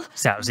 well,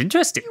 Sounds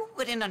interesting. you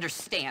wouldn't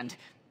understand.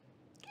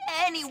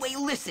 Anyway,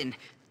 listen.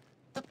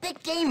 The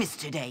big game is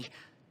today.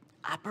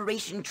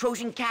 Operation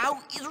Trojan Cow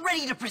is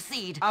ready to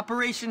proceed.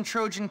 Operation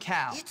Trojan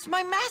Cow. It's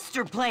my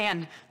master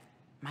plan.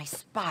 My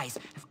spies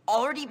have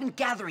already been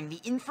gathering the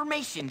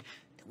information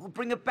that will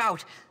bring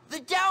about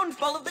the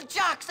downfall of the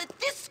jocks at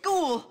this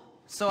school.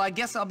 So I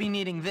guess I'll be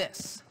needing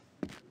this.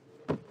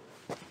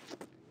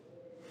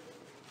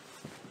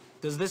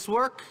 Does this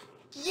work?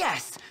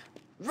 Yes,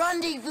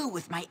 rendezvous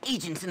with my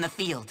agents in the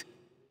field.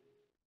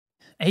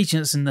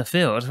 Agents in the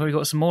field. Well, we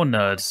got some more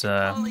nerds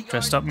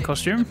dressed up in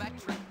costume.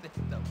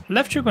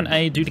 Left trigger on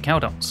A, do the cow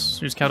dance.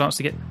 Use cow dance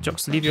to get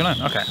Jocks to leave you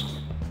alone. Okay.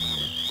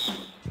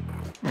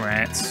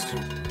 Right.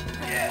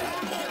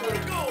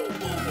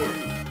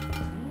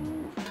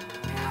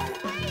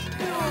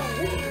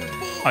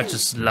 I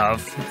just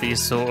love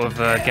these sort of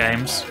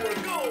games.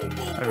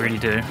 I really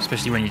do,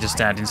 especially when you're just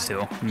standing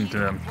still and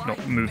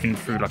not moving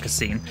through like a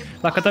scene.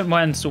 Like I don't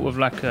mind sort of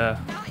like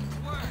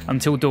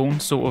Until Dawn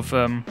sort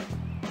of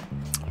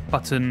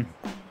button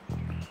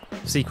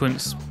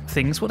sequence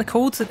things. What they're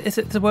called? Is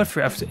it the word for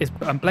it?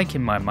 I'm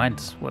blanking my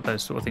mind what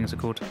those sort of things are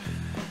called.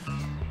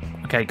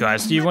 Okay,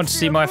 guys, do you want to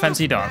see my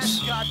fancy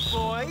dance?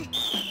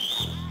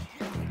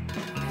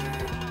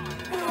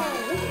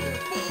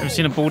 Have you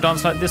seen a ball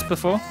dance like this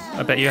before?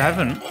 I bet you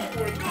haven't.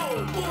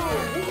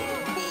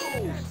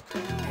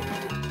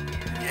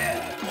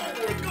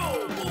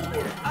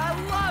 I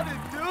love it,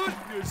 dude.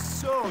 You're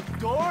so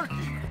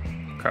dorky.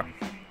 Okay.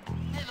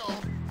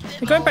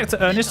 Going back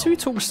to Earnest, who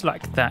talks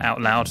like that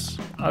out loud?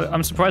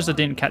 I'm surprised I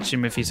didn't catch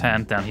him with his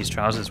hand down his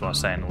trousers while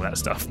saying all that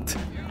stuff.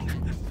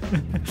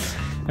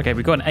 Okay,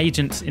 we've got an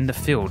agent in the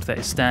field that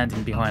is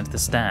standing behind the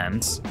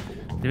stands.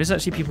 There is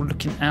actually people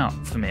looking out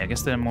for me. I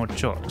guess they're more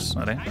jocks,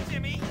 are they? Hi,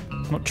 Jimmy.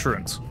 Not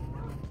truants.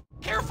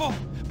 Careful!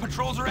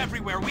 Patrols are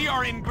everywhere. We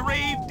are in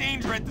grave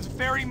danger at this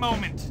very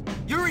moment.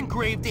 You're in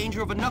grave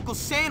danger of a knuckle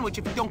sandwich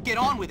if you don't get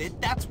on with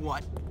it, that's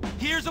what.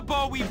 Here's a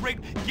ball we've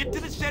rigged. Get to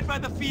the shed by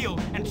the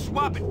field and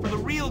swap it for the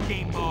real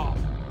game ball.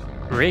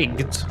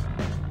 Rigged?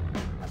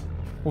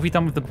 What have you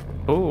done with the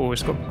ball?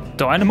 It's got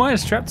dynamite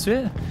strapped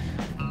to it.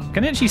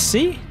 Can you actually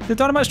see the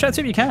dynamite strapped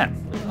to it? You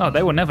can. Oh,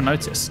 they will never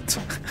notice.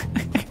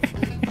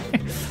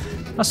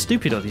 How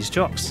stupid are these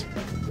jocks?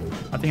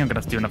 I think I'm gonna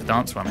have to do another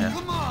dance run here.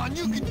 Come on,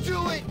 you can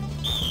do it.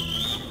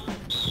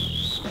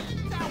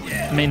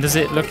 I mean, does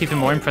it look even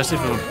more impressive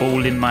with a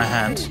ball in my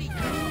hand?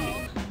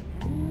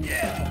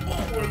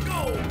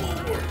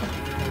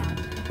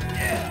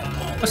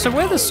 Oh, so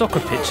where are the soccer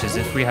pitches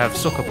if we have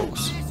soccer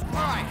balls? All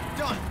right,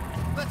 done.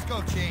 Let's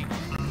go change.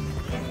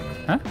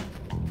 Huh?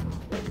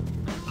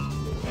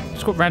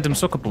 Just got random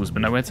soccer balls,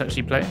 but nowhere to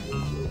actually play.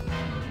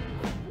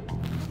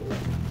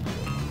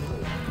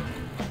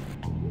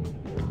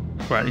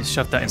 Right, let's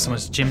shove that in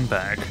someone's gym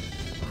bag.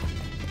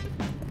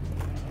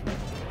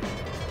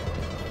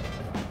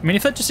 I mean,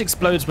 if that just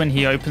explodes when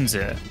he opens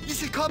it. You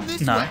should come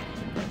this No. way.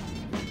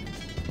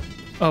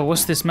 Oh,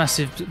 what's this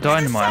massive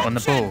dynamite on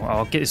the ball?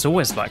 Oh, it's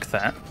always like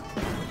that.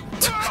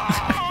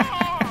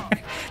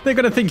 They're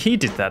gonna think he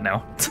did that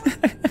now.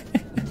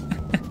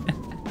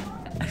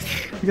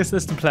 I guess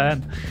that's the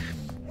plan.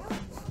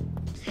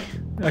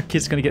 Our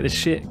kid's gonna get the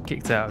shit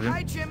kicked out of him.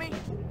 Hi, Jimmy.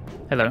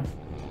 Hello.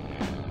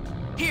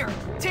 Here,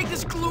 take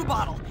this glue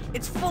bottle.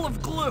 It's full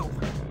of glue.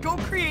 Go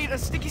create a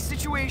sticky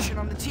situation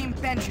on the team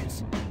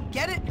benches.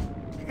 Get it?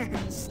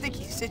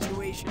 Sticky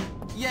situation.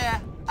 Yeah,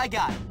 I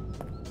got it.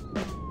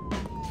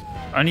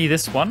 Only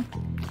this one?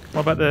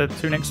 What about the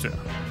two next to it?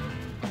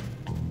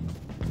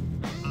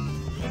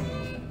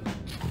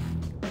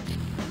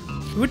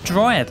 It would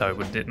dry though,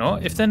 wouldn't it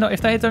not? If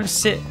they don't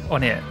sit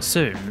on it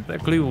soon,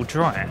 that glue will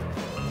dry.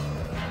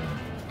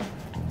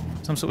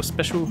 Some sort of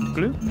special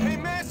glue? Hey,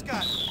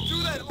 Mascot,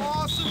 do that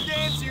awesome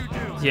dance you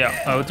do.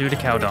 Yeah, I'll do the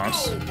cow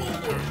dance.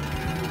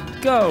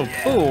 Go,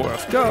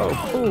 Wolf, go,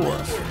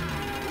 Wolf.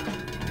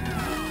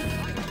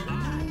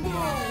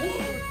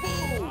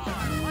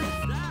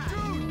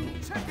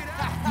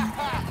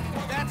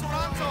 That's what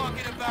I'm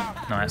talking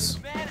about. Nice.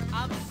 Man,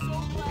 I'm so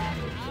glad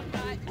I'm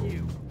not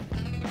you.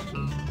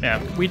 Yeah,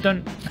 we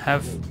don't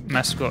have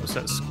mascots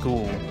at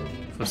school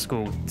for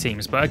school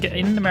teams, but I get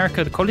in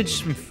America, the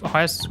college and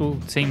high school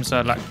teams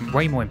are like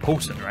way more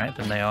important, right,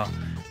 than they are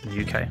in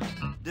the UK.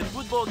 The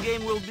football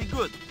game will be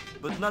good,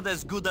 but not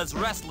as good as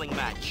wrestling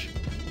match.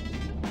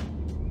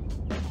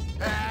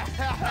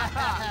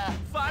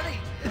 Funny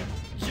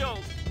joke.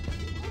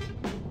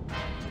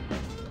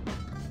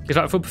 Because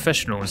like for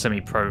professional and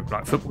semi-pro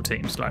like football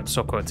teams, like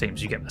soccer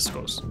teams, you get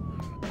mascots.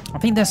 I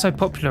think they're so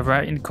popular,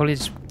 right, in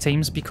college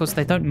teams because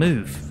they don't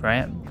move,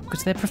 right?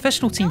 Because their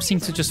professional teams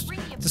seem to just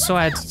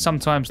decide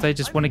sometimes they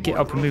just want to get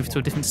up and move to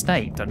a different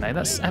state, don't they?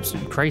 That's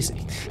absolutely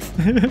crazy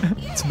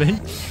to me.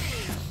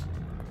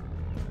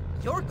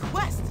 Your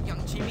quest,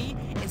 young Jimmy,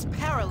 is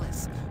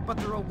perilous, but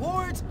the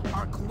rewards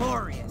are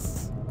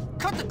glorious.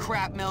 Cut the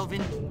crap,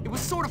 Melvin. It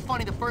was sort of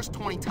funny the first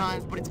 20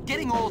 times, but it's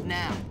getting old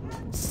now.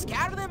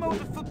 Scatter them over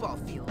the football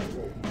field.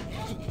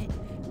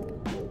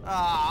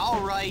 All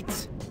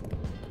right.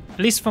 At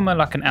least from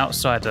like an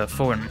outsider,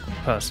 foreign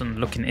person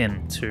looking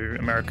into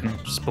American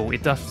sport,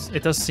 it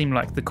does seem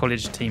like the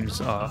college teams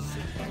are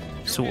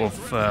sort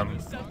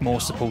of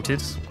more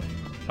supported,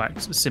 like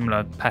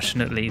similar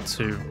passionately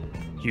to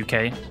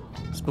UK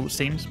sports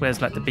teams, whereas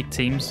like the big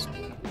teams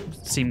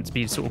seem to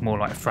be sort of more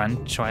like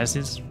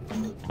franchises.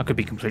 I could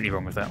be completely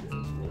wrong with that.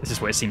 This is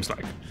what it seems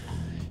like.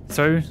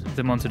 Throw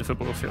them onto the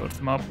football field,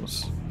 the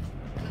marbles.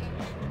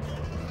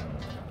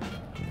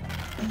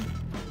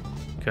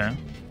 Okay.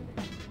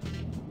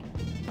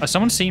 Has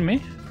someone seen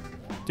me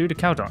do the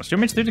cow dance? Do you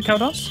want me to do the cow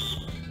dance?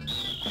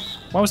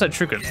 Why was that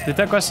triggered? Did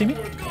that guy see me?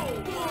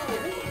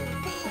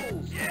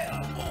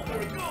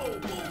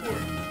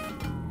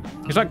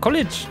 It's like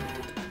college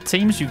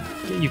teams you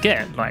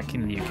get like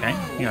in the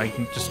UK. You know, you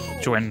can just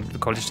join the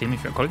college team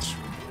if you're at college.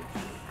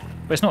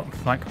 But it's not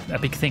like a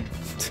big thing.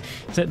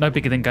 It's no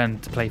bigger than going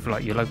to play for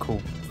like your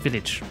local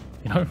village,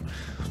 you know?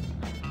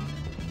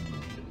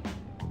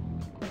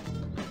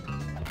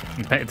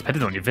 It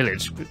depended on your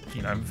village, but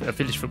you know, a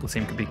village football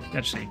team could be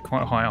actually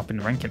quite high up in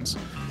the rankings.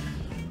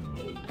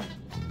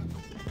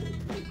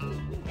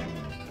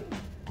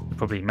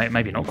 Probably,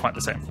 maybe not quite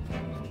the same.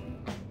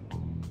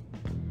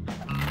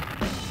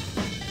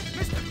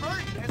 Mr.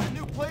 Burton has a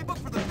new playbook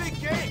for the big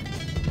game.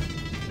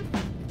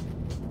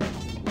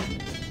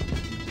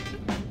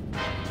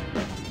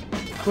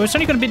 Well, it's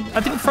only going to be... I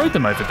didn't throw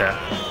them over there.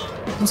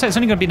 I was gonna say it's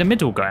only going to be the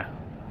middle guy.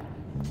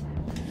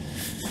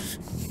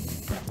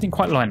 Didn't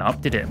quite line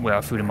up, did it, where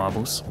I threw the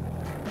marbles?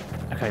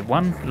 Okay,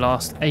 one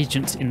last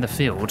agent in the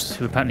field,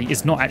 who apparently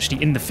is not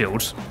actually in the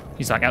field.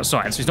 He's like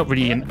outside, so he's not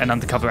really an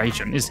undercover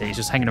agent, is he? He's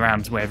just hanging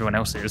around where everyone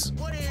else is.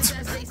 What is,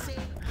 as they say?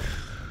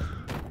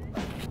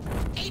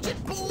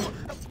 Agent Bull,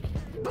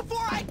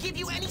 before I give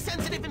you any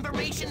sensitive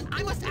information,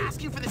 I must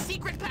ask you for the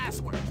secret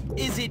password.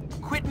 Is it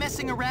quit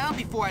messing around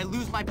before I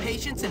lose my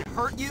patience and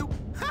hurt you?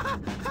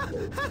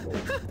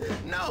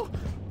 No,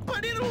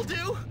 but it'll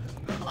do.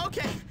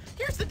 Okay,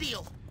 here's the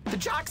deal. The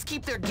Jocks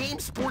keep their game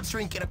sports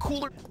drink in a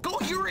cooler. Go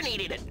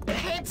urinate in it.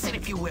 Enhance it,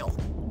 if you will.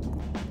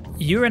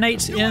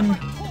 Urinate in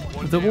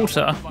the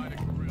water.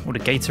 Or the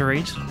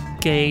Gatorade.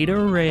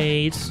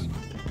 Gatorade.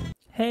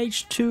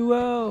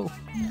 H2O.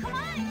 Come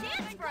on,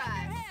 dance for us.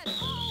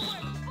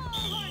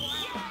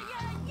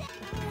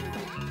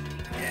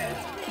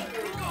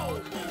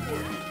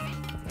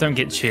 Don't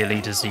get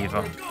cheerleaders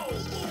either.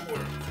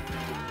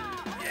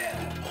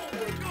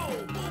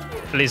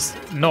 At least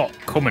not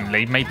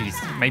commonly.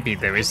 Maybe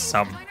there is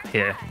some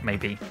here.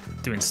 Maybe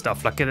doing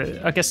stuff like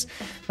I guess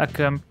like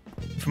for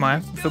my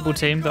football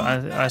team that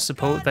I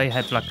support, they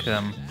had like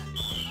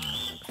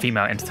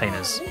female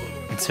entertainers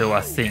until I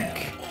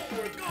think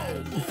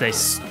they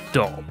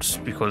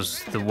stopped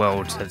because the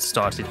world had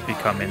started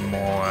becoming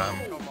more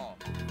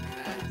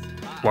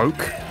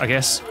woke, I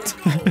guess.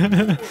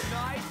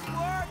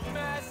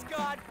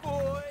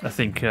 I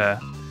think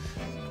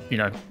you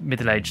know,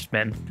 middle-aged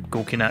men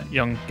gawking at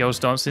young girls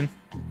dancing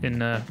in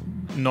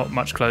not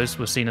much clothes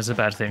was seen as a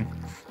bad thing.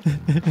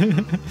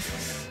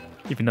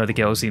 Even though the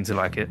girls seem to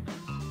like it.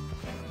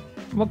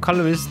 What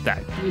colour is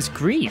that? It's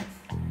green.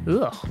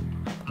 Ugh.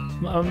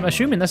 I'm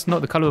assuming that's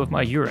not the colour of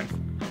my urine.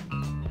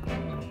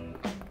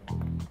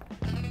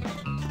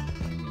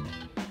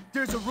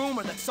 There's a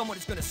rumor that someone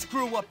is gonna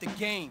screw up the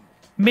game.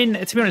 I mean,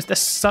 to be honest, that's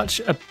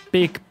such a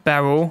big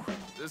barrel.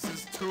 This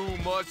is too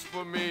much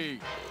for me.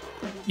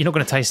 You're not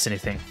going to taste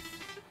anything,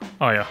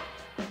 are you?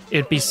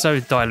 It'd be so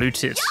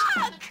diluted.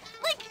 Yuck!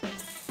 Like,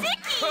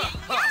 sicky!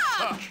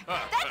 Yuck!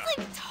 That's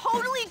like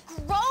totally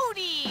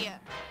grody!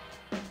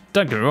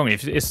 Don't get me wrong,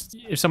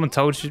 if someone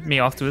told me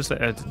afterwards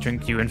that I'd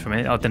drink urine from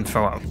it, I'd then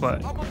throw up.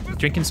 But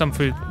drinking some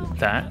through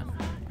that,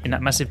 in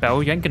that massive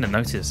barrel, you ain't going to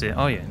notice it,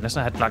 are you? Unless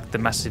I had like the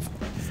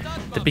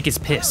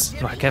biggest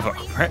piss like ever,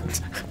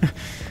 right?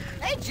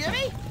 Hey,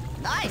 Jimmy!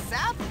 Nice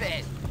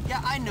outfit!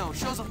 Yeah, I know.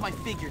 Shows off my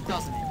figure,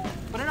 doesn't it?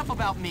 But enough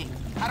about me.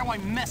 How do I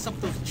mess up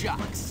those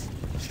Jocks?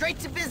 Straight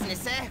to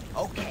business, eh?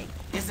 Okay.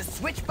 There's a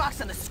switch box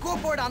on the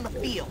scoreboard on the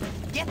field.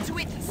 Get to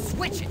it and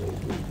switch it.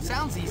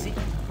 Sounds easy.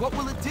 What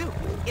will it do?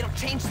 It'll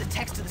change the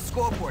text of the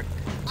scoreboard.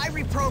 I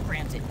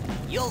reprogrammed it.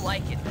 You'll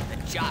like it. The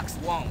Jocks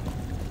won't.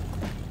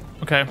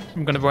 Okay,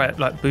 I'm going to write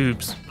like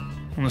boobs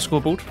on the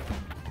scoreboard.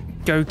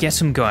 Go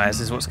get 'em, guys,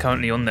 is what's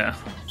currently on there.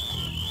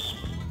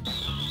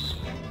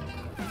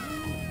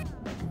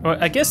 Well,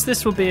 I guess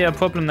this will be a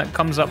problem that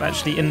comes up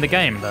actually in the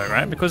game though,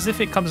 right? Because if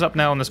it comes up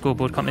now on the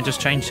scoreboard, can't they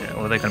just change it?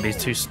 Or are they going to be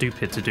too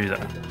stupid to do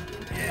that?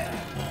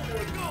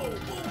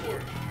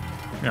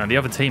 You know, the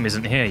other team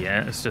isn't here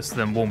yet, it's just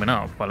them warming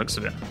up by the looks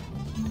of it.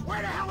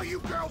 Where the hell are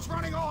you girls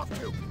running off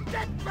to?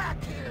 Get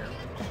back here!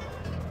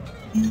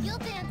 You'll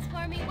dance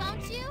for me,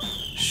 won't you?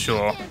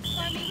 Sure. Dance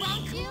for me,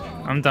 won't you?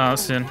 I'm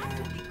dancing.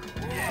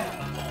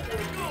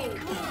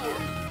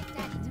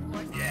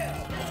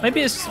 Maybe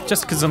it's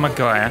just because I'm a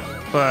guy,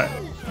 but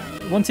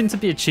wanting to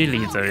be a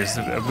cheerleader is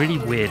a really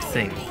weird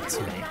thing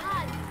to me.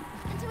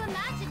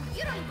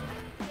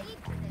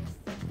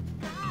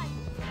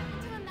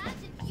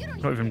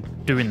 Not even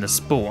doing the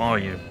sport, are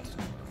you?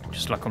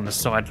 Just like on the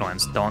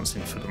sidelines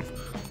dancing for them.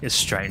 It's a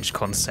strange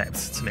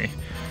concept to me.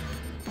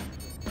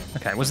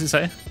 Okay, what does it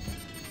say?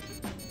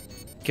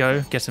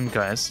 Go get 'em,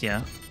 guys,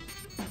 yeah.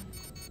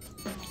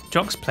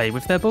 Jocks play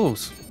with their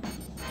balls.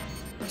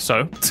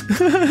 So?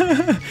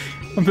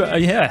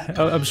 Yeah,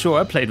 I'm sure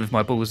I played with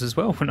my balls as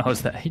well when I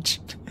was that age.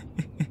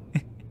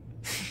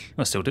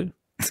 I still do.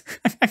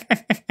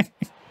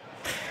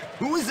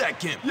 Who is that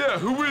Gimp? Yeah,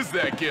 who is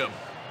that Gimp?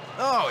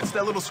 Oh, it's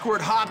that little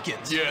Squirt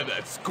Hopkins. Yeah,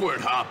 that Squirt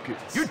Hopkins.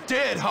 You're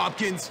dead,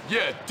 Hopkins.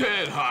 Yeah,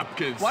 dead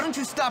Hopkins. Why don't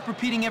you stop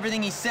repeating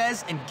everything he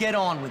says and get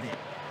on with it?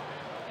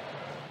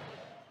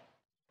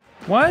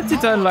 Why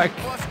did I, like,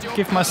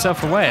 give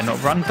myself away and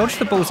not run? Dodge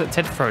the balls that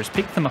Ted throws,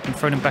 pick them up and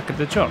throw them back at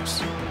the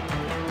Jocks.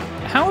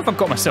 How have I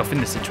got myself in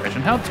this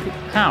situation? How?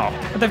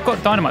 They've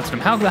got dynamite to them.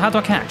 How do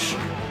I catch?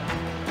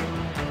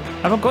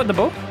 Have I got the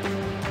ball?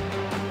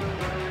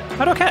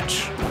 How do I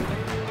catch?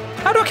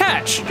 How do I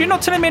catch? You're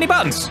not telling me any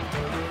buttons.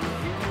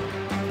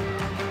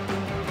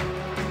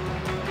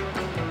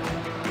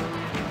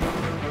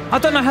 I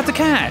don't know how to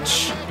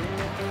catch.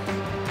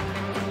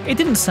 It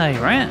didn't say,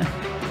 right?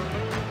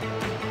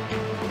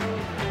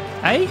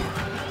 A?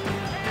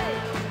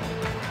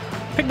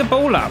 Pick the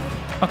ball up.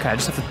 Okay, I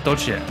just have to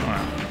dodge it. All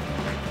right.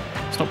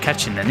 It's not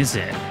catching then, is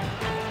it?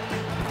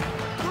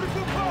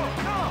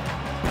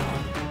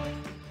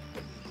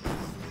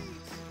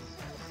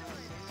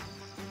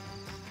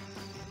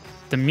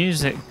 The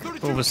music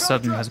all of a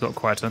sudden has got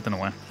quieter. I don't know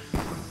why.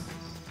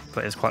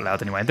 But it's quite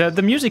loud anyway.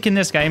 The music in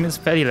this game is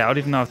fairly loud,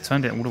 even though I've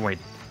turned it all the way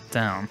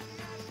down.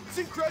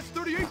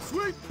 Definitely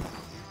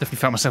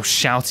found myself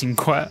shouting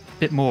quite a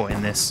bit more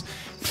in this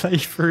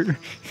playthrough.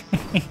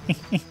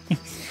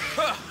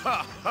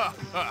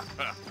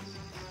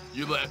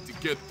 You'll have to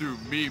get through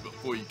me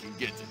before you can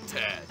get to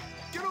Tad.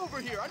 Get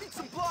over here. I need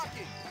some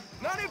blocking.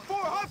 9-4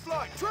 high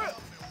fly. Trip.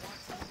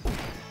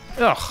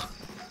 Ugh.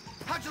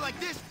 How'd you like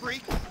this,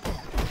 freak?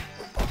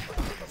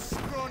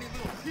 Scrawny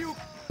little puke.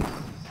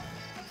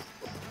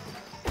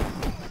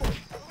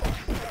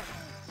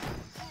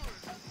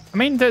 I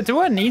mean,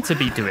 do I need to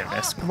be doing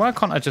this? Why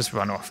can't I just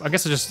run off? I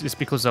guess it's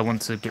because I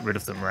want to get rid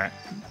of them, right?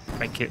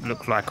 Make it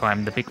look like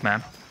I'm the big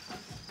man.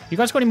 You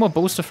guys got any more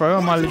balls to throw? Or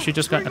am I literally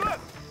just going... Okay.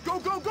 Go,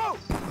 go, go!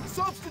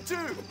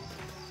 Substitute!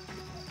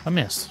 I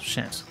missed.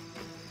 Shit.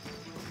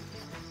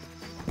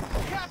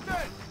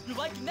 Captain! You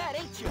liking that,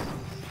 ain't you?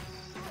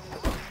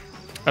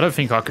 I don't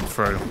think I could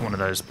throw one of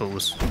those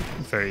balls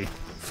very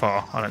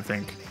far, I don't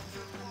think.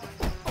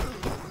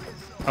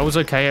 I was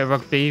okay at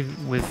rugby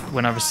with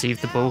when I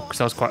received the ball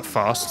because I was quite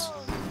fast.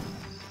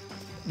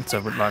 And so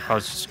like I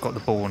just got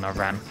the ball and I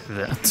ran with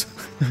it.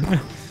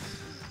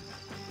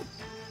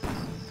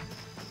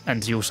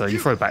 And you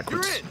throw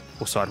backwards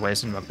or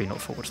sideways in rugby, not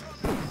forward.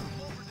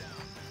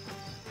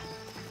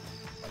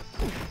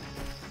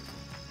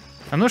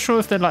 I'm not sure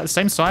if they're like the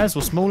same size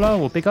or smaller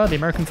or bigger, the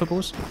American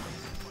footballs.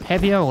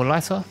 Heavier or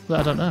lighter,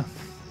 but I don't know.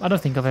 I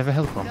don't think I've ever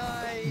held one.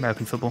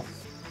 American football.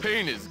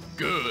 Pain is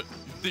good.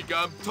 You think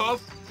I'm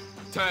tough?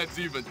 Tad's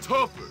even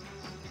tougher.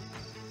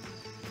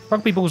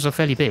 Rugby balls are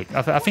fairly big.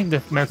 I think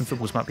the American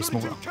footballs might be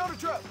smaller.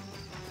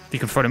 If you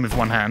can throw them with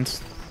one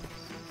hand.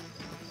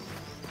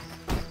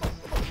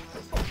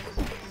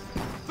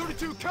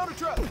 32 counter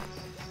trap.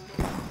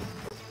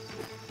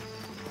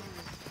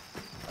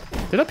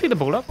 Did I pick the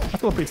ball up? I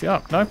thought I picked it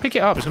up. No, pick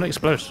it up. It's going to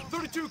explode.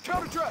 32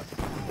 counter trap.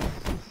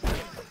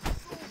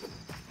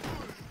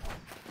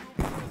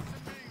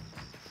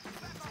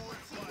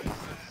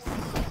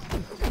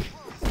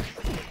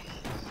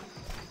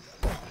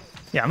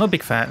 Yeah, I'm not a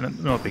big fan.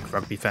 Not a big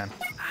rugby fan.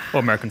 Or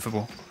American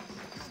football.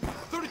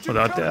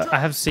 Although I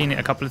have seen it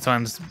a couple of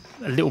times,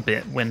 a little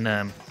bit, when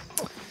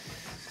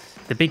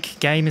the big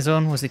game is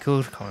on. What's it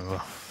called? I can't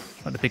remember.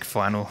 Like the big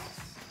final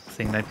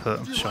thing they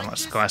put, showing like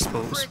Sky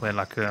Sports, where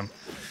like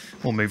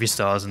all movie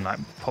stars and like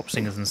pop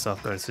singers and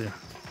stuff go to.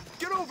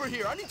 Get over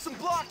here. I need some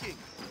blocking.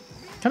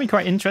 Can be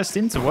quite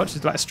interesting to watch.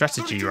 It's like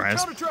strategy, right?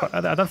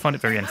 But I don't find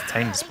it very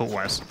entertaining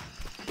sport-wise.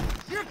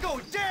 Here, go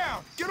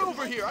down. Get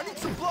over here. I need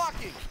some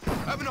blocking.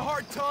 Having a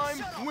hard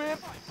time,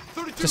 wimp.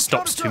 Just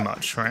stops too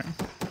much, right? I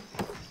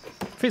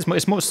think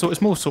it's more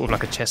sort of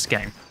like a chess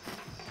game.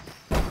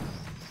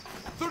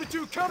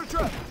 32 counter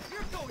trap.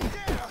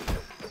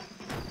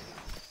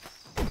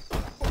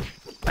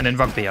 And in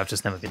rugby, I've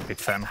just never been a big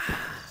fan.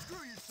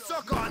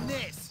 Suck on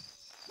this.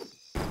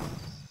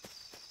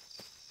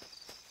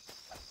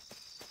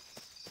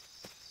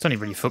 It's only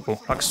really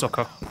football, like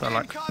soccer, that I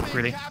like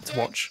really to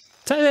watch.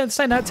 Say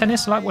that,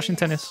 tennis. I like watching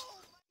tennis.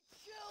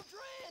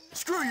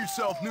 Screw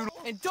yourself, Noodle.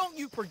 And don't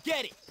you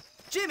forget it.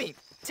 Jimmy,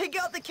 take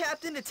out the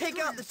captain to take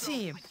out the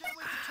team.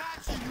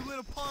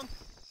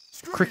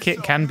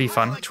 Cricket can be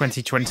fun,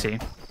 2020.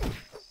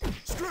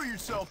 Screw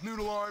yourself,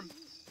 Noodle Arm.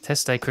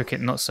 Test day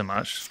cricket, not so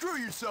much. Screw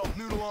yourself,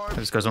 Noodle Arm.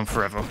 This goes on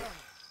forever.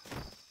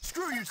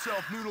 Screw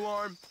yourself, Noodle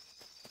Arm.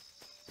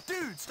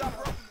 Dude,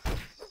 stop.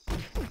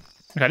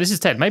 Okay, this is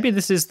Ted. Maybe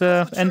this is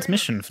the end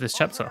mission for this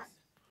chapter.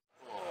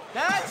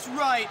 That's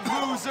right,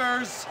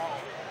 losers.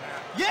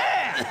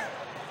 Yeah!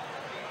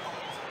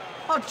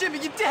 Oh, Jimmy,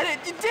 you did it!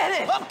 You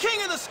did it! I'm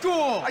king of the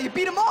school! Oh, you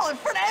beat them all in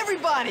front of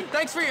everybody!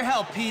 Thanks for your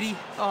help, Petey.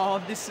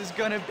 Oh, this is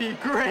gonna be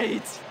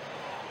great.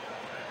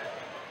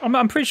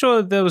 I'm pretty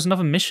sure there was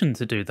another mission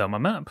to do though on my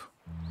map.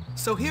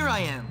 So here I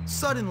am,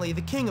 suddenly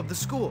the king of the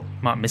school.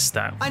 Might miss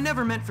that. I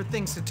never meant for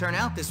things to turn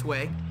out this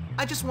way.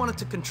 I just wanted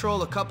to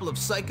control a couple of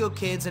psycho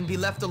kids and be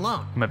left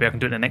alone. Maybe I can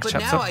do it in the next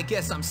chapter. But now I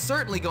guess I'm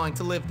certainly going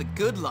to live the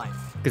good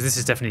life. Because this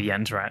is definitely the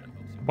end, right?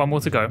 One more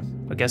to go,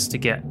 I guess, to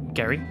get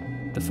Gary,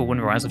 the fall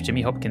and rise of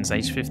Jimmy Hopkins,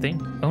 age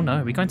 15. Oh no,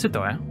 are we going to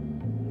die?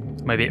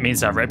 Maybe it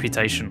means our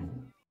reputation.